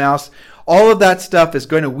 Mickey Mouse. All of that stuff is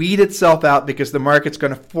going to weed itself out because the market's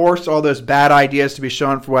going to force all those bad ideas to be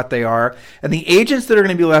shown for what they are. And the agents that are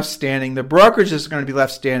going to be left standing, the brokerages that are going to be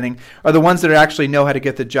left standing, are the ones that actually know how to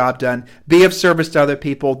get the job done, be of service to other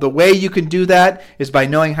people. The way you can do that is by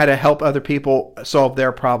knowing how to help other people solve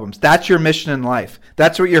their problems. That's your mission in life.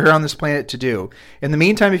 That's what you're here on this planet to do. In the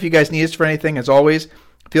meantime, if you guys need us for anything, as always,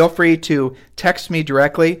 feel free to text me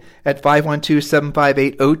directly at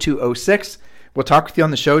 512-758-0206. We'll talk with you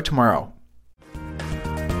on the show tomorrow.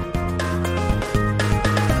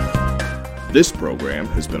 This program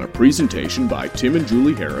has been a presentation by Tim and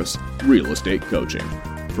Julie Harris, Real Estate Coaching.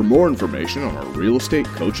 For more information on our real estate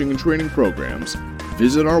coaching and training programs,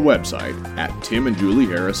 visit our website at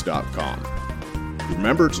timandjulieharris.com.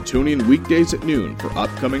 Remember to tune in weekdays at noon for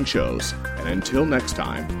upcoming shows. And until next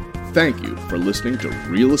time, thank you for listening to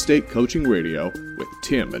Real Estate Coaching Radio with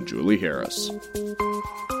Tim and Julie Harris.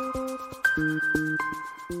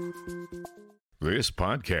 This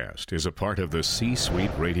podcast is a part of the C-Suite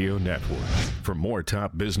Radio Network. For more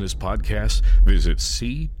top business podcasts, visit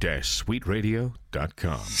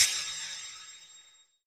c-suiteradio.com.